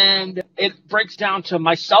 and it breaks down to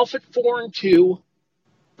myself at 4-2,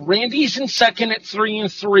 Randy's in second at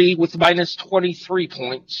 3-3 with minus 23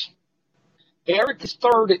 points. Eric is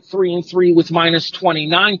third at 3-3 with minus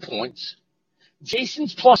 29 points.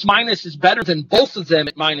 Jason's plus minus is better than both of them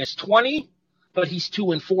at minus 20, but he's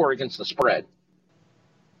 2-4 against the spread.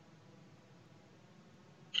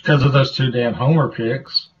 Because of those two damn homer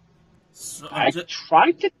picks. So I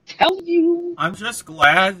tried to tell you. I'm just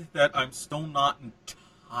glad that I'm still not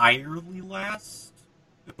entirely last.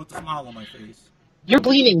 It puts a smile on my face. You're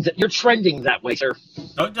trending that way, sir.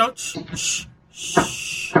 Don't shh.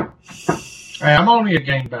 Hey, I'm only a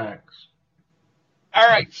game back. All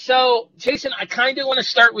right, so, Jason, I kind of want to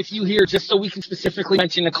start with you here just so we can specifically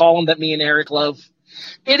mention a column that me and Eric love.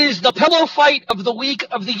 It is the pillow fight of the week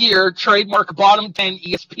of the year, trademark bottom 10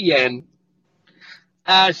 ESPN,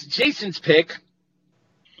 as Jason's pick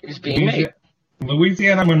is being made.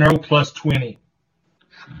 Louisiana Monroe plus 20.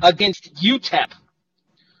 Against UTEP.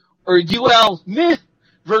 Or UL meh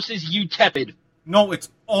versus UTEPid. No, it's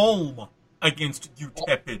Ulm against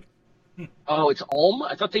UTEPid. Oh, it's Ulm?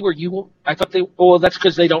 I thought they were well, that's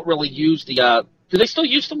because they don't really use the, do they still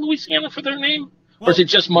use the Louisiana for their name? Or is it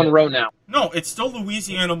just Monroe now? No, it's still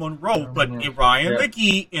Louisiana Monroe, but Ryan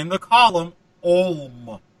McGee in the column,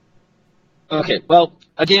 Ulm. Okay, well,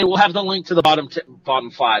 again, we'll have the link to the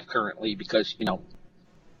bottom five currently because,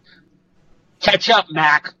 catch up,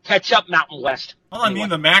 Mac. Catch up, Mountain West. Well, anyway. I mean,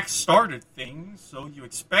 the Mac started things, so you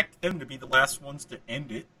expect them to be the last ones to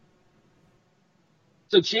end it.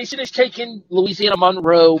 So Jason has taken Louisiana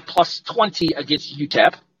Monroe plus 20 against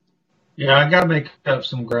UTEP. Yeah, I got to make up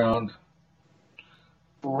some ground.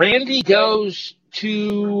 Randy goes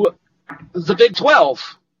to the Big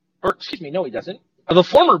 12. Or, excuse me, no, he doesn't. The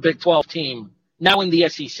former Big 12 team, now in the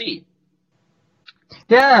SEC.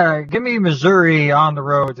 Yeah, give me Missouri on the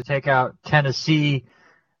road to take out Tennessee.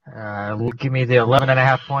 Give me the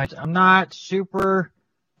 11.5 points. I'm not super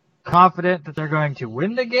confident that they're going to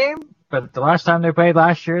win the game, but the last time they played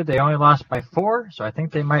last year, they only lost by 4, so I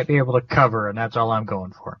think they might be able to cover, and that's all I'm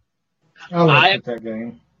going for. I like that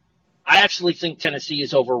game. I actually think Tennessee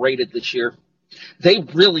is overrated this year. They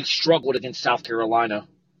really struggled against South Carolina.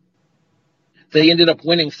 They ended up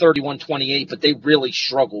winning 31-28, but they really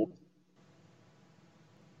struggled.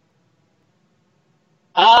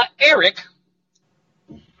 Eric,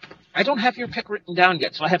 I don't have your pick written down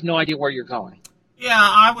yet, so I have no idea where you're going. Yeah,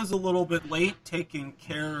 I was a little bit late taking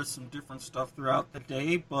care of some different stuff throughout the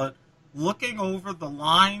day, but looking over the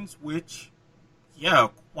lines, which,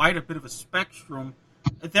 quite a bit of a spectrum,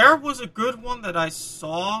 there was a good one that I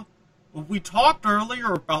saw. We talked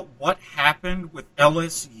earlier about what happened with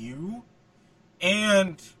LSU,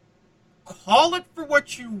 and call it for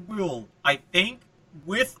what you will. I think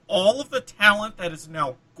with all of the talent that is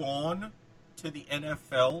now gone to the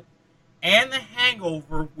NFL and the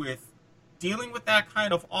hangover with dealing with that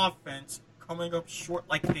kind of offense coming up short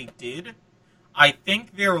like they did, I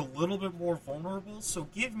think they're a little bit more vulnerable. So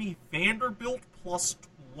give me Vanderbilt plus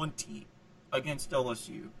 20 against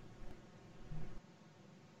LSU.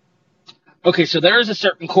 Okay, so there is a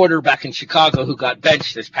certain quarterback in Chicago who got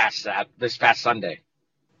benched this past Sunday.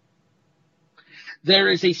 There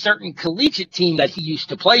is a certain collegiate team that he used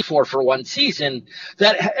to play for one season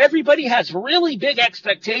that everybody has really big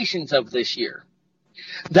expectations of this year.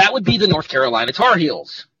 That would be the North Carolina Tar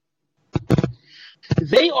Heels.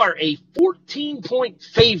 They are a 14-point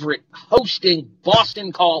favorite hosting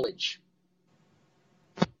Boston College.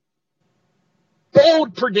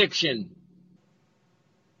 Bold prediction.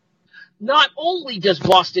 Not only does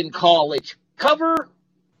Boston College cover,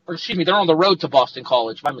 or excuse me, they're on the road to Boston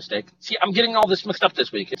College. My mistake. See, I'm getting all this mixed up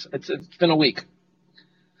this week. It's been a week.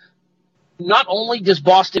 Not only does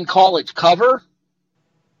Boston College cover,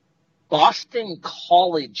 Boston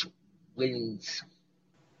College wins.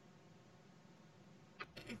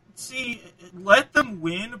 See, let them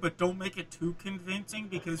win, but don't make it too convincing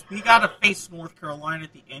because we got to face North Carolina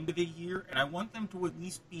at the end of the year, and I want them to at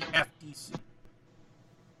least be half decent.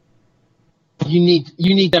 You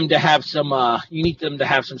need them to have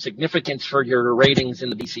some significance for your ratings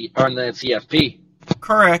in the BC or in the CFP.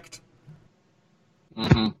 Correct.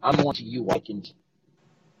 Mm-hmm. I'm on to you, Vikings.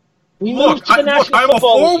 I'm a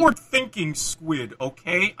forward-thinking squid,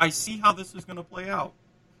 okay? I see how this is going to play out.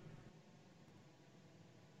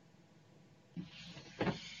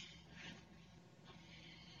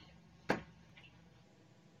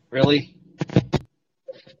 Really?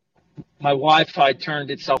 My Wi-Fi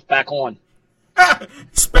turned itself back on.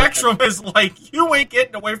 Spectrum is like, you ain't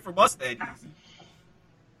getting away from us that easy.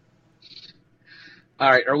 All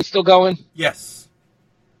right, are we still going? Yes.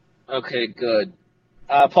 Okay, good.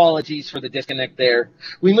 Apologies for the disconnect there.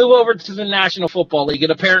 We move over to the National Football League,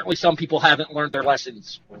 and apparently some people haven't learned their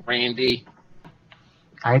lessons. Randy.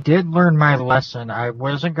 I did learn my lesson. I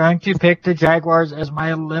wasn't going to pick the Jaguars as my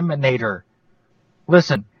eliminator.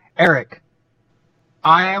 Listen, Eric,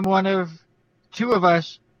 I am one of two of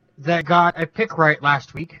us that got a pick right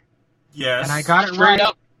last week. Yes. And I got it Straight right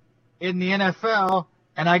up. in the NFL,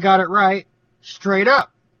 and I got it right straight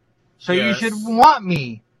up. So Yes. you should want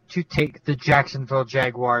me to take the Jacksonville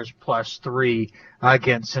Jaguars +3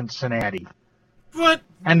 against Cincinnati. But,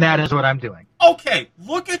 And that is what I'm doing. okay,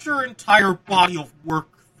 look at your entire body of work,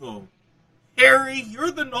 though. Harry,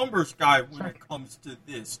 you're the numbers guy when it comes to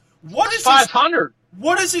this. What is 500.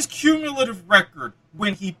 What is his cumulative record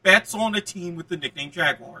when he bets on a team with the nickname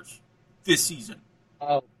Jaguars this season?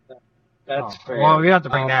 Oh, that's fair. Well, we have to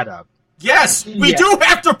bring that up. Yes, we do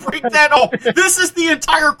have to bring that up. This is the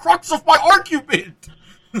entire crux of my argument.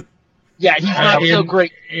 Yeah, he's not so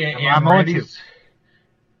great. I'm on you.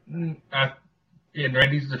 In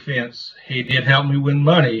Randy's defense, he did help me win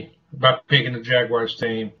money by picking the Jaguars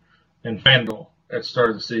team in FanDuel at the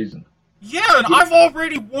start of the season. Yeah, and I've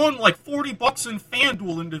already won like $40 in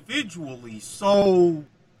FanDuel individually, so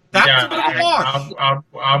that's a bit of a wash.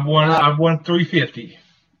 I've won $350.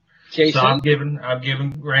 Jason? So I'm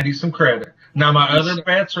giving Randy some credit. Now my other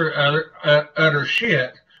bets are utter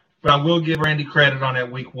shit, but I will give Randy credit on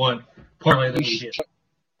that week 1 parlay that we hit.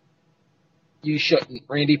 You shouldn't.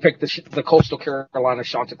 Randy picked the Coastal Carolina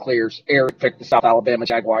Chanticleers. Eric picked the South Alabama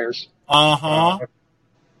Jaguars. Uh-huh. All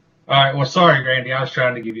right. Well, sorry, Randy. I was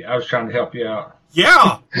trying to help you out.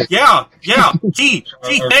 Yeah. Gee,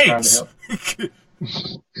 thanks.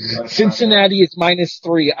 Cincinnati is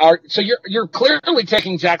 -3. So you're clearly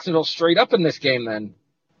taking Jacksonville straight up in this game then,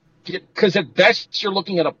 because at best you're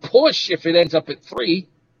looking at a push if it ends up at 3.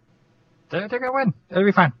 They're gonna win. It'll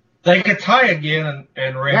be fine. They could tie again,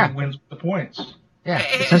 and Randy wins with the points. Yeah,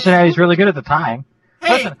 Cincinnati's really good at the tying.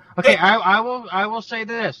 Hey, Listen, okay, I will say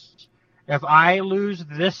this: if I lose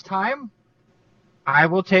this time, I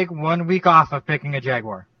will take 1 week off of picking a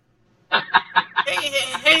Jaguar.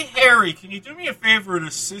 Hey, Harry, can you do me a favor and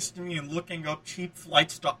assist me in looking up cheap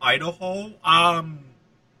flights to Idaho?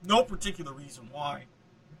 No particular reason why.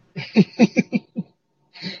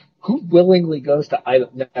 Who willingly goes to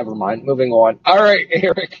Idaho? Never mind. Moving on. All right,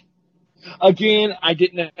 Eric. Again, I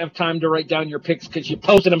didn't have time to write down your picks because you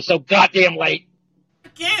posted them so goddamn late.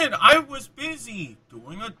 Again, I was busy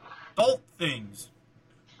doing adult things.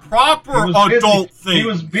 Proper adult things. He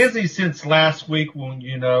was busy since last week when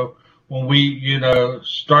we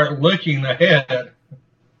start looking ahead.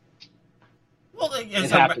 Well,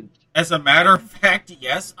 as a matter of fact,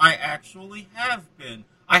 yes, I actually have been.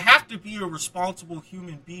 I have to be a responsible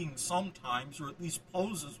human being sometimes, or at least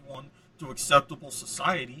pose as one to acceptable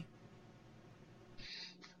society.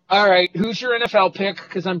 All right, who's your NFL pick?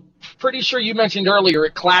 Because I'm pretty sure you mentioned earlier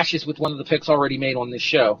it clashes with one of the picks already made on this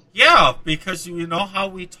show. Yeah, because you know how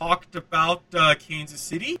we talked about Kansas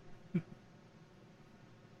City?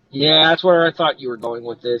 Yeah, that's where I thought you were going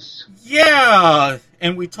with this. Yeah,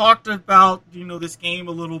 and we talked about, this game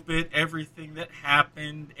a little bit, everything that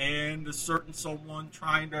happened, and a certain someone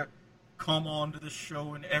trying to come onto the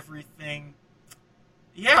show and everything.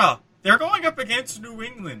 Yeah, they're going up against New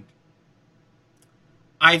England.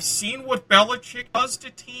 I've seen what Belichick does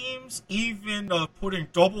to teams, even putting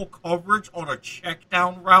double coverage on a check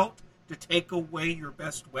down route to take away your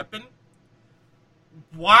best weapon.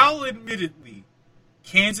 While admittedly,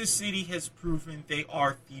 Kansas City has proven they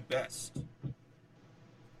are the best.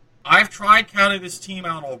 I've tried counting this team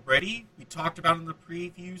out already. We talked about it in the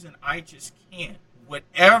previews, and I just can't.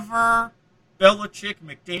 Whatever Belichick,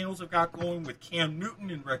 McDaniels have got going with Cam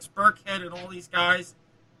Newton and Rex Burkhead and all these guys,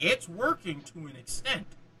 it's working to an extent.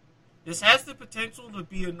 This has the potential to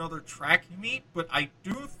be another track meet, but I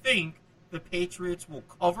do think the Patriots will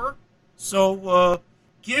cover. So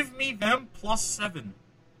give me them +7.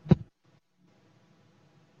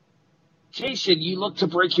 Jason, you look to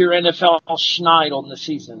break your NFL schneid on the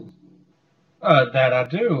season. That I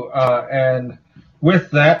do. And with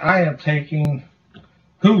that, I am taking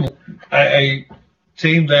a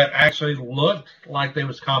team that actually looked like they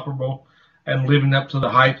was comparable and living up to the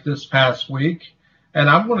hype this past week. And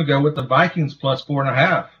I'm going to go with the Vikings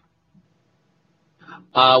 +4.5.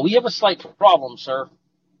 We have a slight problem, sir.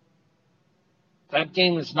 That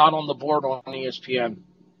game is not on the board on ESPN.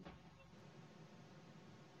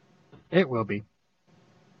 It will be.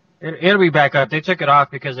 It'll be back up. They took it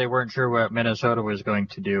off because they weren't sure what Minnesota was going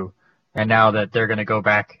to do, and now that they're going to go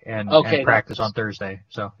back and practice on Thursday,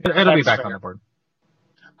 so it'll be back on the board.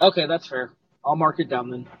 Okay, that's fair. I'll mark it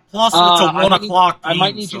down then. Plus, it's a 1 o'clock game. I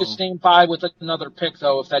might need you to stand by with another pick,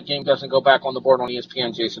 though, if that game doesn't go back on the board on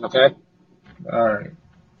ESPN, Jason, okay? All right.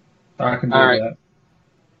 I can do that.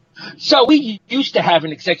 So we used to have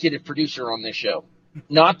an executive producer on this show.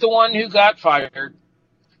 Not the one who got fired.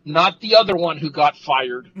 Not the other one who got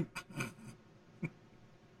fired.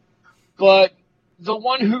 But the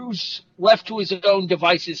one who's left to his own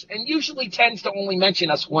devices and usually tends to only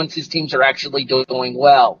mention us once his teams are actually doing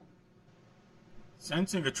well.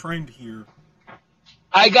 Sensing a trend here.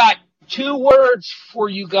 I got 2 words for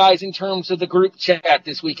you guys in terms of the group chat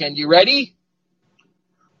this weekend. You ready?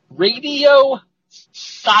 Radio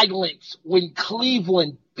silence when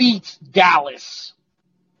Cleveland beats Dallas.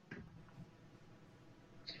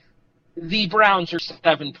 The Browns are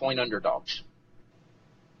 7-point underdogs.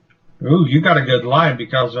 Ooh, you got a good line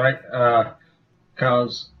because on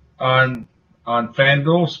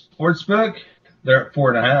FanDuel Sportsbook they're at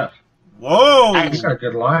 4.5. Whoa! You got a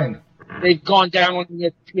good line. They've gone down on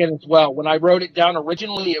ESPN as well. When I wrote it down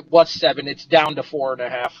originally, it was 7. It's down to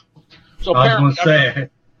 4.5. So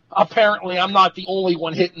apparently, I'm not the only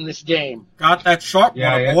one hitting this game. Got that sharp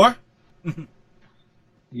one, boy.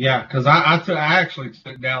 Yeah, because I actually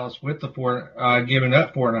took Dallas with the 4, giving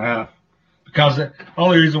up 4.5. Because the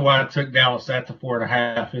only reason why I took Dallas at the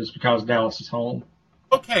 4.5 is because Dallas is home.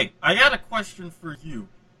 Okay, I got a question for you.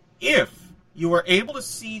 If you were able to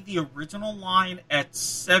see the original line at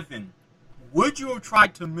 7, would you have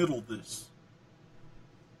tried to middle this?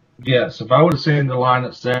 Yes, if I would have seen the line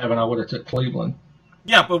at 7, I would have took Cleveland.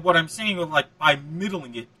 Yeah, but what I'm saying is, like, by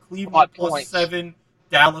middling it, Cleveland plus 7,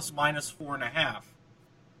 Dallas minus 4.5.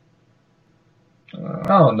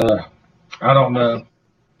 I don't know.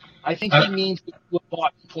 I think he means you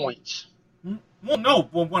bought points. Well, no,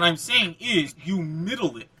 but what I'm saying is you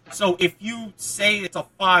middle it. So if you say it's a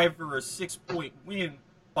 5 or a 6-point win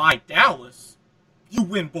by Dallas, you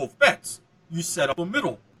win both bets. You set up a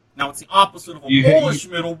middle. Now it's the opposite of a bullish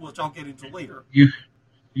middle, which I'll get into later. You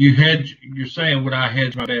hedge. You're saying would I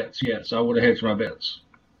hedge my bets? Yes, I would have hedged my bets.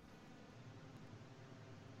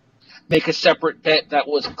 Make a separate bet that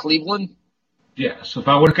was Cleveland? Yes. If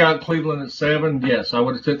I would have got Cleveland at 7, yes, I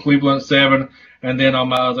would have took Cleveland at 7, and then on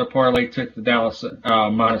my other parlay took the Dallas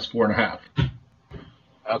minus 4.5.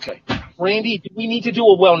 Okay. Randy, do we need to do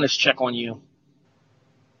a wellness check on you?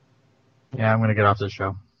 Yeah, I'm going to get off this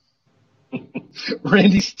show.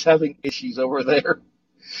 Randy's having issues over there.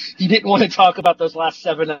 He didn't want to talk about those last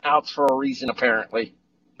 7 outs for a reason, apparently.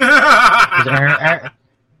 Aaron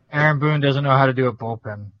Boone doesn't know how to do a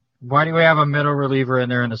bullpen. Why do we have a middle reliever in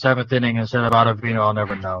there in the 7th inning instead of Ottavino? I'll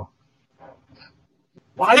never know.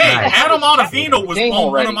 Hey, Adam Ottavino was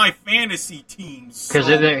on one of my fantasy teams. Because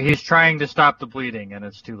he's trying to stop the bleeding, and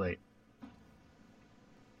it's too late.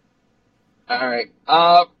 All right.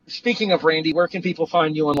 Speaking of Randy, where can people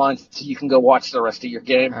find you online so you can go watch the rest of your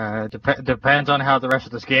game? Depends on how the rest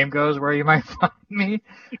of this game goes, where you might find me.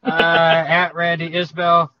 At Randy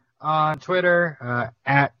Isbell on Twitter,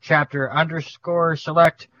 at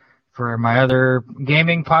chapter_select for my other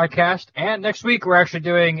gaming podcast. And next week, we're actually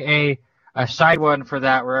doing a side one for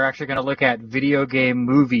that. We're actually going to look at video game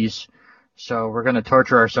movies. So we're going to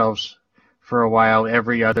torture ourselves for a while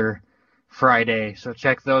every other Friday. So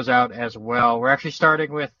check those out as well. We're actually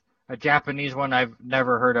starting with a Japanese one I've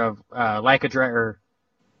never heard of, Like a Dragon, or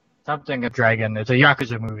something of Dragon. It's a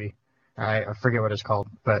Yakuza movie. I forget what it's called,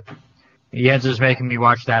 but Jens is making me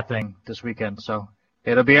watch that thing this weekend. So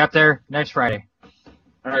it'll be up there next Friday.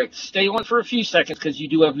 All right. Stay on for a few seconds because you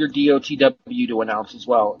do have your DOTW to announce as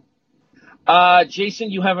well.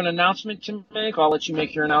 Jason, you have an announcement to make. I'll let you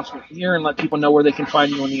make your announcement here and let people know where they can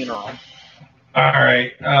find you on the interim. All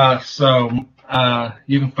right. So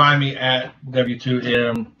you can find me at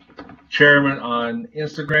W2M Chairman on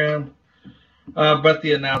Instagram. But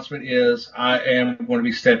the announcement is I am going to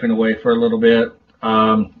be stepping away for a little bit.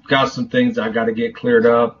 Got some things I got to get cleared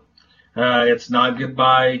up. It's not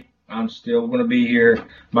goodbye. I'm still going to be here.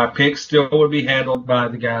 My picks still will be handled by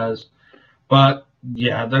the guys. But,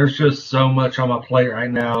 yeah, there's just so much on my plate right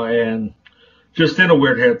now and just in a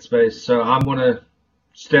weird headspace. So I'm going to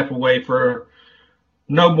step away for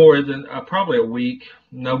no more than probably a week,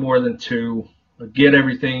 no more than 2. Get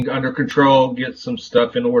everything under control, get some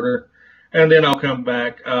stuff in order, and then I'll come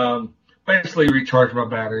back. Basically recharge my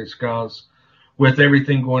batteries because with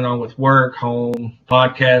everything going on with work, home,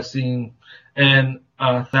 podcasting, and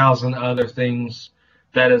 1,000 other things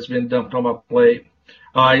that has been dumped on my plate,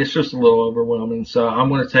 It's just a little overwhelming. So I'm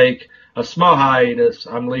going to take a small hiatus.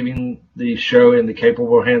 I'm leaving the show in the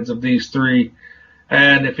capable hands of these three.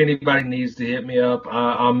 And if anybody needs to hit me up,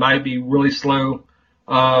 I might be really slow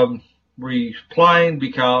replying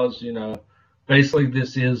because, basically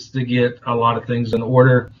this is to get a lot of things in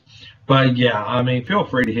order. But yeah, I mean, feel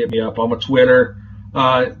free to hit me up. I'm on Twitter.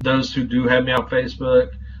 Those who do have me on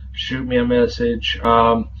Facebook, shoot me a message.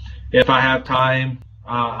 If I have time,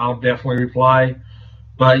 I'll definitely reply.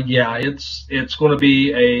 But yeah, it's going to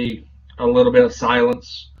be a little bit of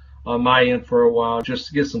silence on my end for a while just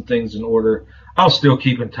to get some things in order. I'll still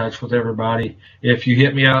keep in touch with everybody if you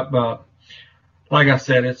hit me up. But like I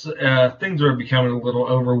said, it's things are becoming a little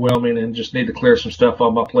overwhelming and just need to clear some stuff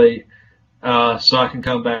on my plate so I can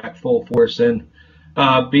come back full force and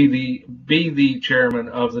be the chairman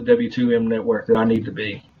of the W2M network that I need to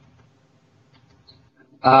be.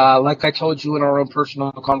 Like I told you in our own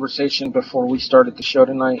personal conversation before we started the show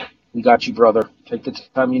tonight, we got you, brother. Take the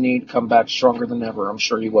time you need. Come back stronger than ever. I'm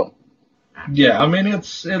sure you will. Yeah, I mean,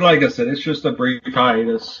 like I said, it's just a brief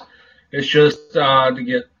hiatus. It's just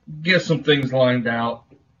to get some things lined out.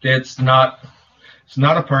 It's not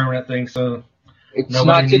a permanent thing, so it's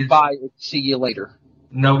not goodbye. See you later.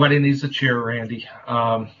 Nobody needs to cheer, Randy.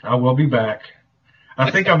 I will be back. I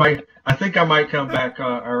think I might come back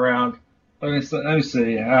around. Let me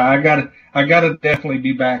see. I gotta definitely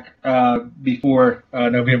be back before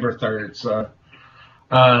November 3rd. So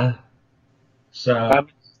I'm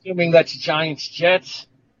assuming that's Giants Jets.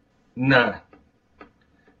 No.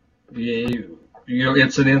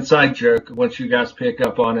 It's an inside joke. Once you guys pick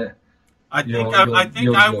up on it, I think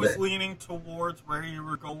I was leaning towards where you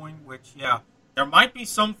were going. Which, yeah, there might be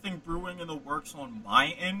something brewing in the works on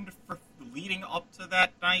my end for leading up to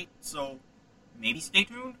that night. So maybe stay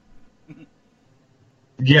tuned.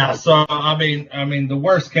 Yeah, so I mean, the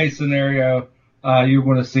worst case scenario, you're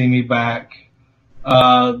going to see me back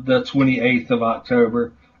the 28th of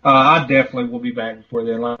October. I definitely will be back before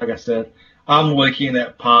then. Like I said, I'm looking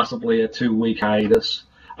at possibly a 2-week hiatus,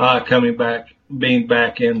 being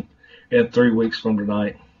back in 3 weeks from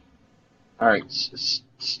tonight. All right,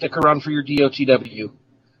 stick around for your DOTW.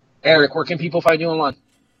 Eric, where can people find you online?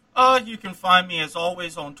 You can find me, as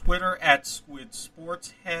always, on Twitter at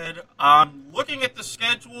SquidSportsHead. I'm looking at the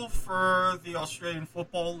schedule for the Australian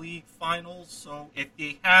Football League finals, so if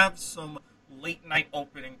they have some late-night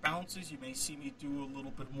opening bounces, you may see me do a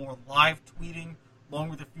little bit more live tweeting, along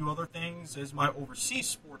with a few other things, as my overseas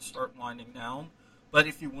sports start winding down. But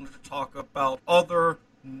if you wanted to talk about other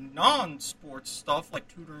non-sports stuff, like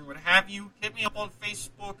tutoring, what have you, hit me up on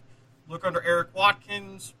Facebook. Look under Eric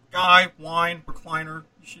Watkins, Guy, Wine, Recliner.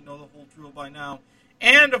 You should know the whole drill by now.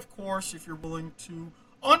 And, of course, if you're willing to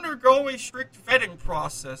undergo a strict vetting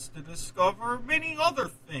process to discover many other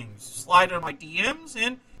things, slide in my DMs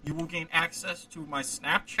and you will gain access to my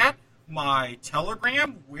Snapchat, my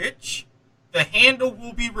Telegram, which the handle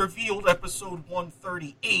will be revealed episode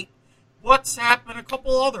 138, WhatsApp, and a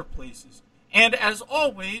couple other places. And, as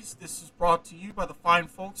always, this is brought to you by the fine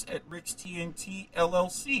folks at Rick's TNT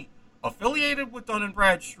LLC. Affiliated with Dun &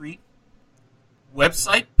 Bradstreet.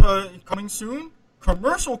 Website coming soon.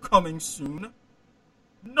 Commercial coming soon.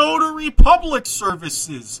 Notary public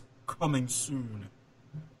services coming soon.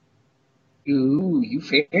 Ooh, you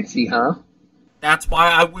fancy, huh? That's why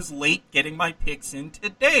I was late getting my picks in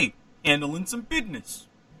today. Handling some business.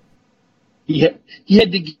 He had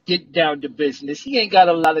to get down to business. He ain't got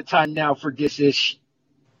a lot of time now for this ish.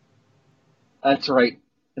 That's right.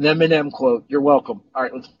 An Eminem quote. You're welcome. All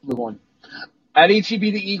right, let's move on. At ETB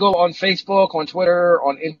the Eagle on Facebook, on Twitter,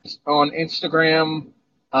 on Instagram.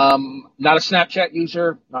 Not a Snapchat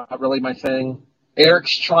user. Not really my thing.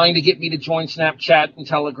 Eric's trying to get me to join Snapchat and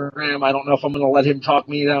Telegram. I don't know if I'm going to let him talk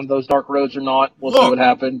me down those dark roads or not. We'll see what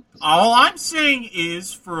happens. All I'm saying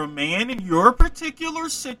is, for a man in your particular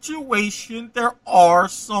situation, there are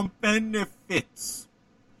some benefits.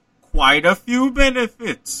 Quite a few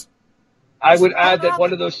benefits. I would add that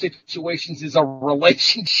one of those situations is a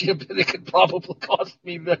relationship, and it could probably cost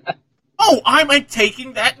me that. Oh, I'm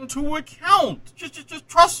taking that into account. Just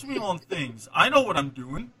trust me on things. I know what I'm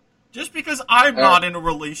doing. Just because I'm not in a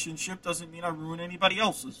relationship doesn't mean I ruin anybody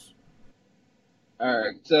else's. All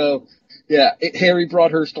right. So, yeah, Harry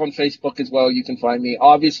Broadhurst on Facebook as well. You can find me.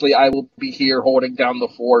 Obviously, I will be here holding down the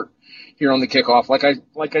fort here on the kickoff.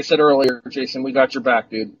 Like I said earlier, Jason, we got your back,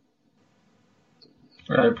 dude.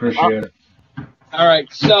 I appreciate it. All right.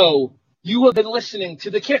 So, You have been listening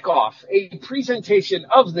to The Kickoff, a presentation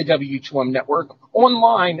of the W2M Network,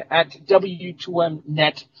 online at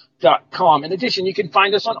W2Mnet.com. In addition, you can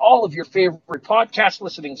find us on all of your favorite podcast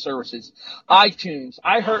listening services: iTunes,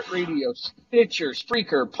 iHeartRadio, Stitcher,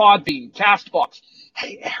 Spreaker, Podbean, CastBox.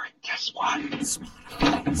 Hey, Eric, guess what?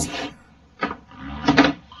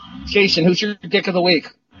 Jason, who's your dick of the week?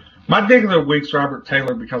 My dick of the week's Robert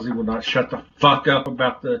Taylor because he will not shut the fuck up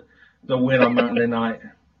about the win on Monday night.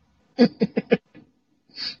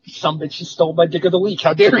 Some bitch, you stole my dick of the week.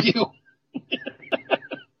 How dare you?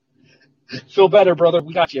 Feel better, brother.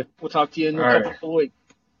 We got you. We'll talk to you in a couple of weeks.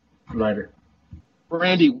 Later.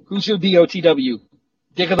 Randy, who's your DOTW?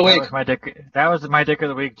 Dick of the week. That was my dick of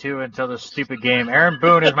the week, too, until this stupid game. Aaron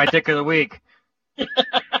Boone is my dick of the week.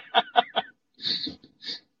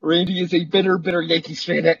 Randy is a bitter Yankees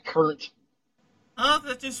fan at current.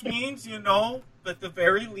 That just means, at the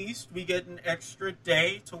very least, we get an extra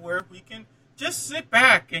day to where we can just sit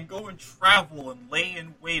back and go and travel and lay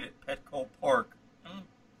in wait at Petco Park.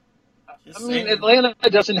 Atlanta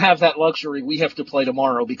doesn't have that luxury. We have to play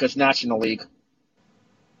tomorrow because National League.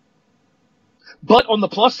 But on the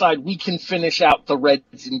plus side, we can finish out the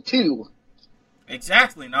Reds in 2.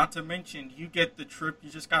 Exactly. Not to mention, you get the trip. You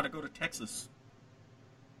just got to go to Texas.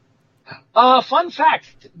 Fun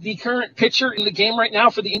fact, the current pitcher in the game right now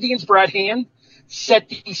for the Indians, Brad Hand, set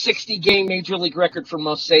the 60-game Major League record for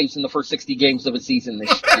most saves in the first 60 games of a season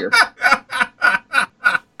this year.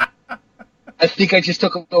 I think I just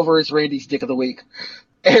took him over as Randy's dick of the week.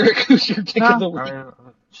 Eric, who's your dick of the week?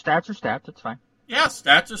 Stats are stats. It's fine. Yeah,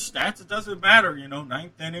 stats are stats. It doesn't matter,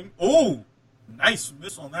 9th inning. Oh, nice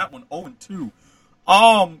miss on that one. 0-2.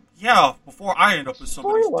 Yeah, before I end up with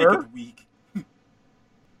somebody's dick of the week.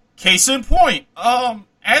 Case in point,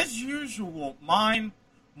 as usual, mine,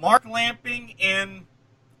 Mark Lamping, and,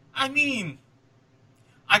 I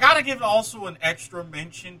gotta give also an extra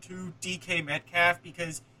mention to DK Metcalf,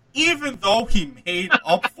 because even though he made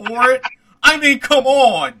up for it, come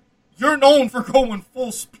on, you're known for going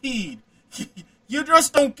full speed. You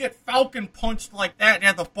just don't get falcon punched like that and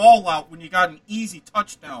have the ball out when you got an easy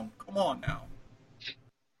touchdown. Come on now.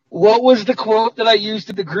 What was the quote that I used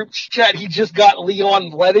in the group chat? He just got Leon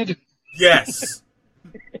blooded? Yes.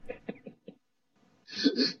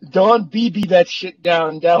 Don BB that shit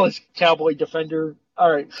down, Dallas Cowboy defender.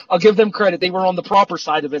 All right, I'll give them credit. They were on the proper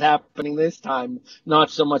side of it happening this time.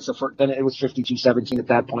 Not so much the first, then it was 52-17 at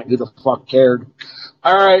that point. Who the fuck cared?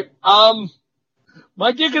 All right,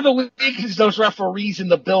 my dick of the week is those referees in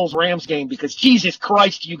the Bills-Rams game because Jesus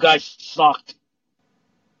Christ, you guys sucked.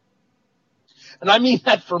 And I mean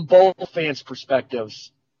that from both fans'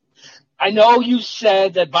 perspectives. I know you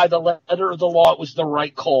said that by the letter of the law it was the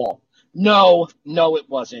right call. No, it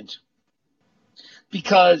wasn't.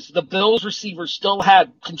 Because the Bills receivers still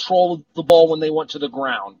had control of the ball when they went to the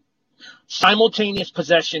ground. Simultaneous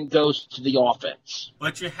possession goes to the offense.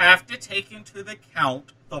 But you have to take into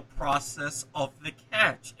account the process of the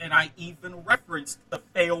catch. And I even referenced the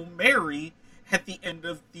Fail Mary at the end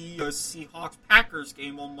of the Seahawks-Packers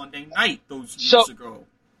game on Monday night those years ago.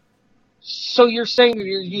 So you're saying that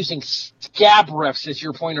you're using scab refs as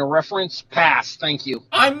your point of reference? Pass, thank you.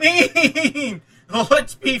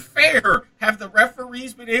 Let's be fair. Have the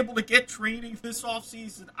referees been able to get training this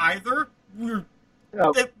offseason either?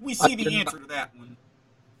 We see the answer to that one.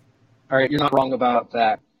 All right, you're not wrong about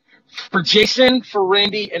that. For Jason, for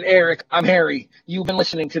Randy, and Eric, I'm Harry. You've been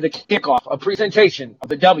listening to The Kickoff, a presentation of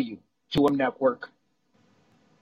the W2M Network.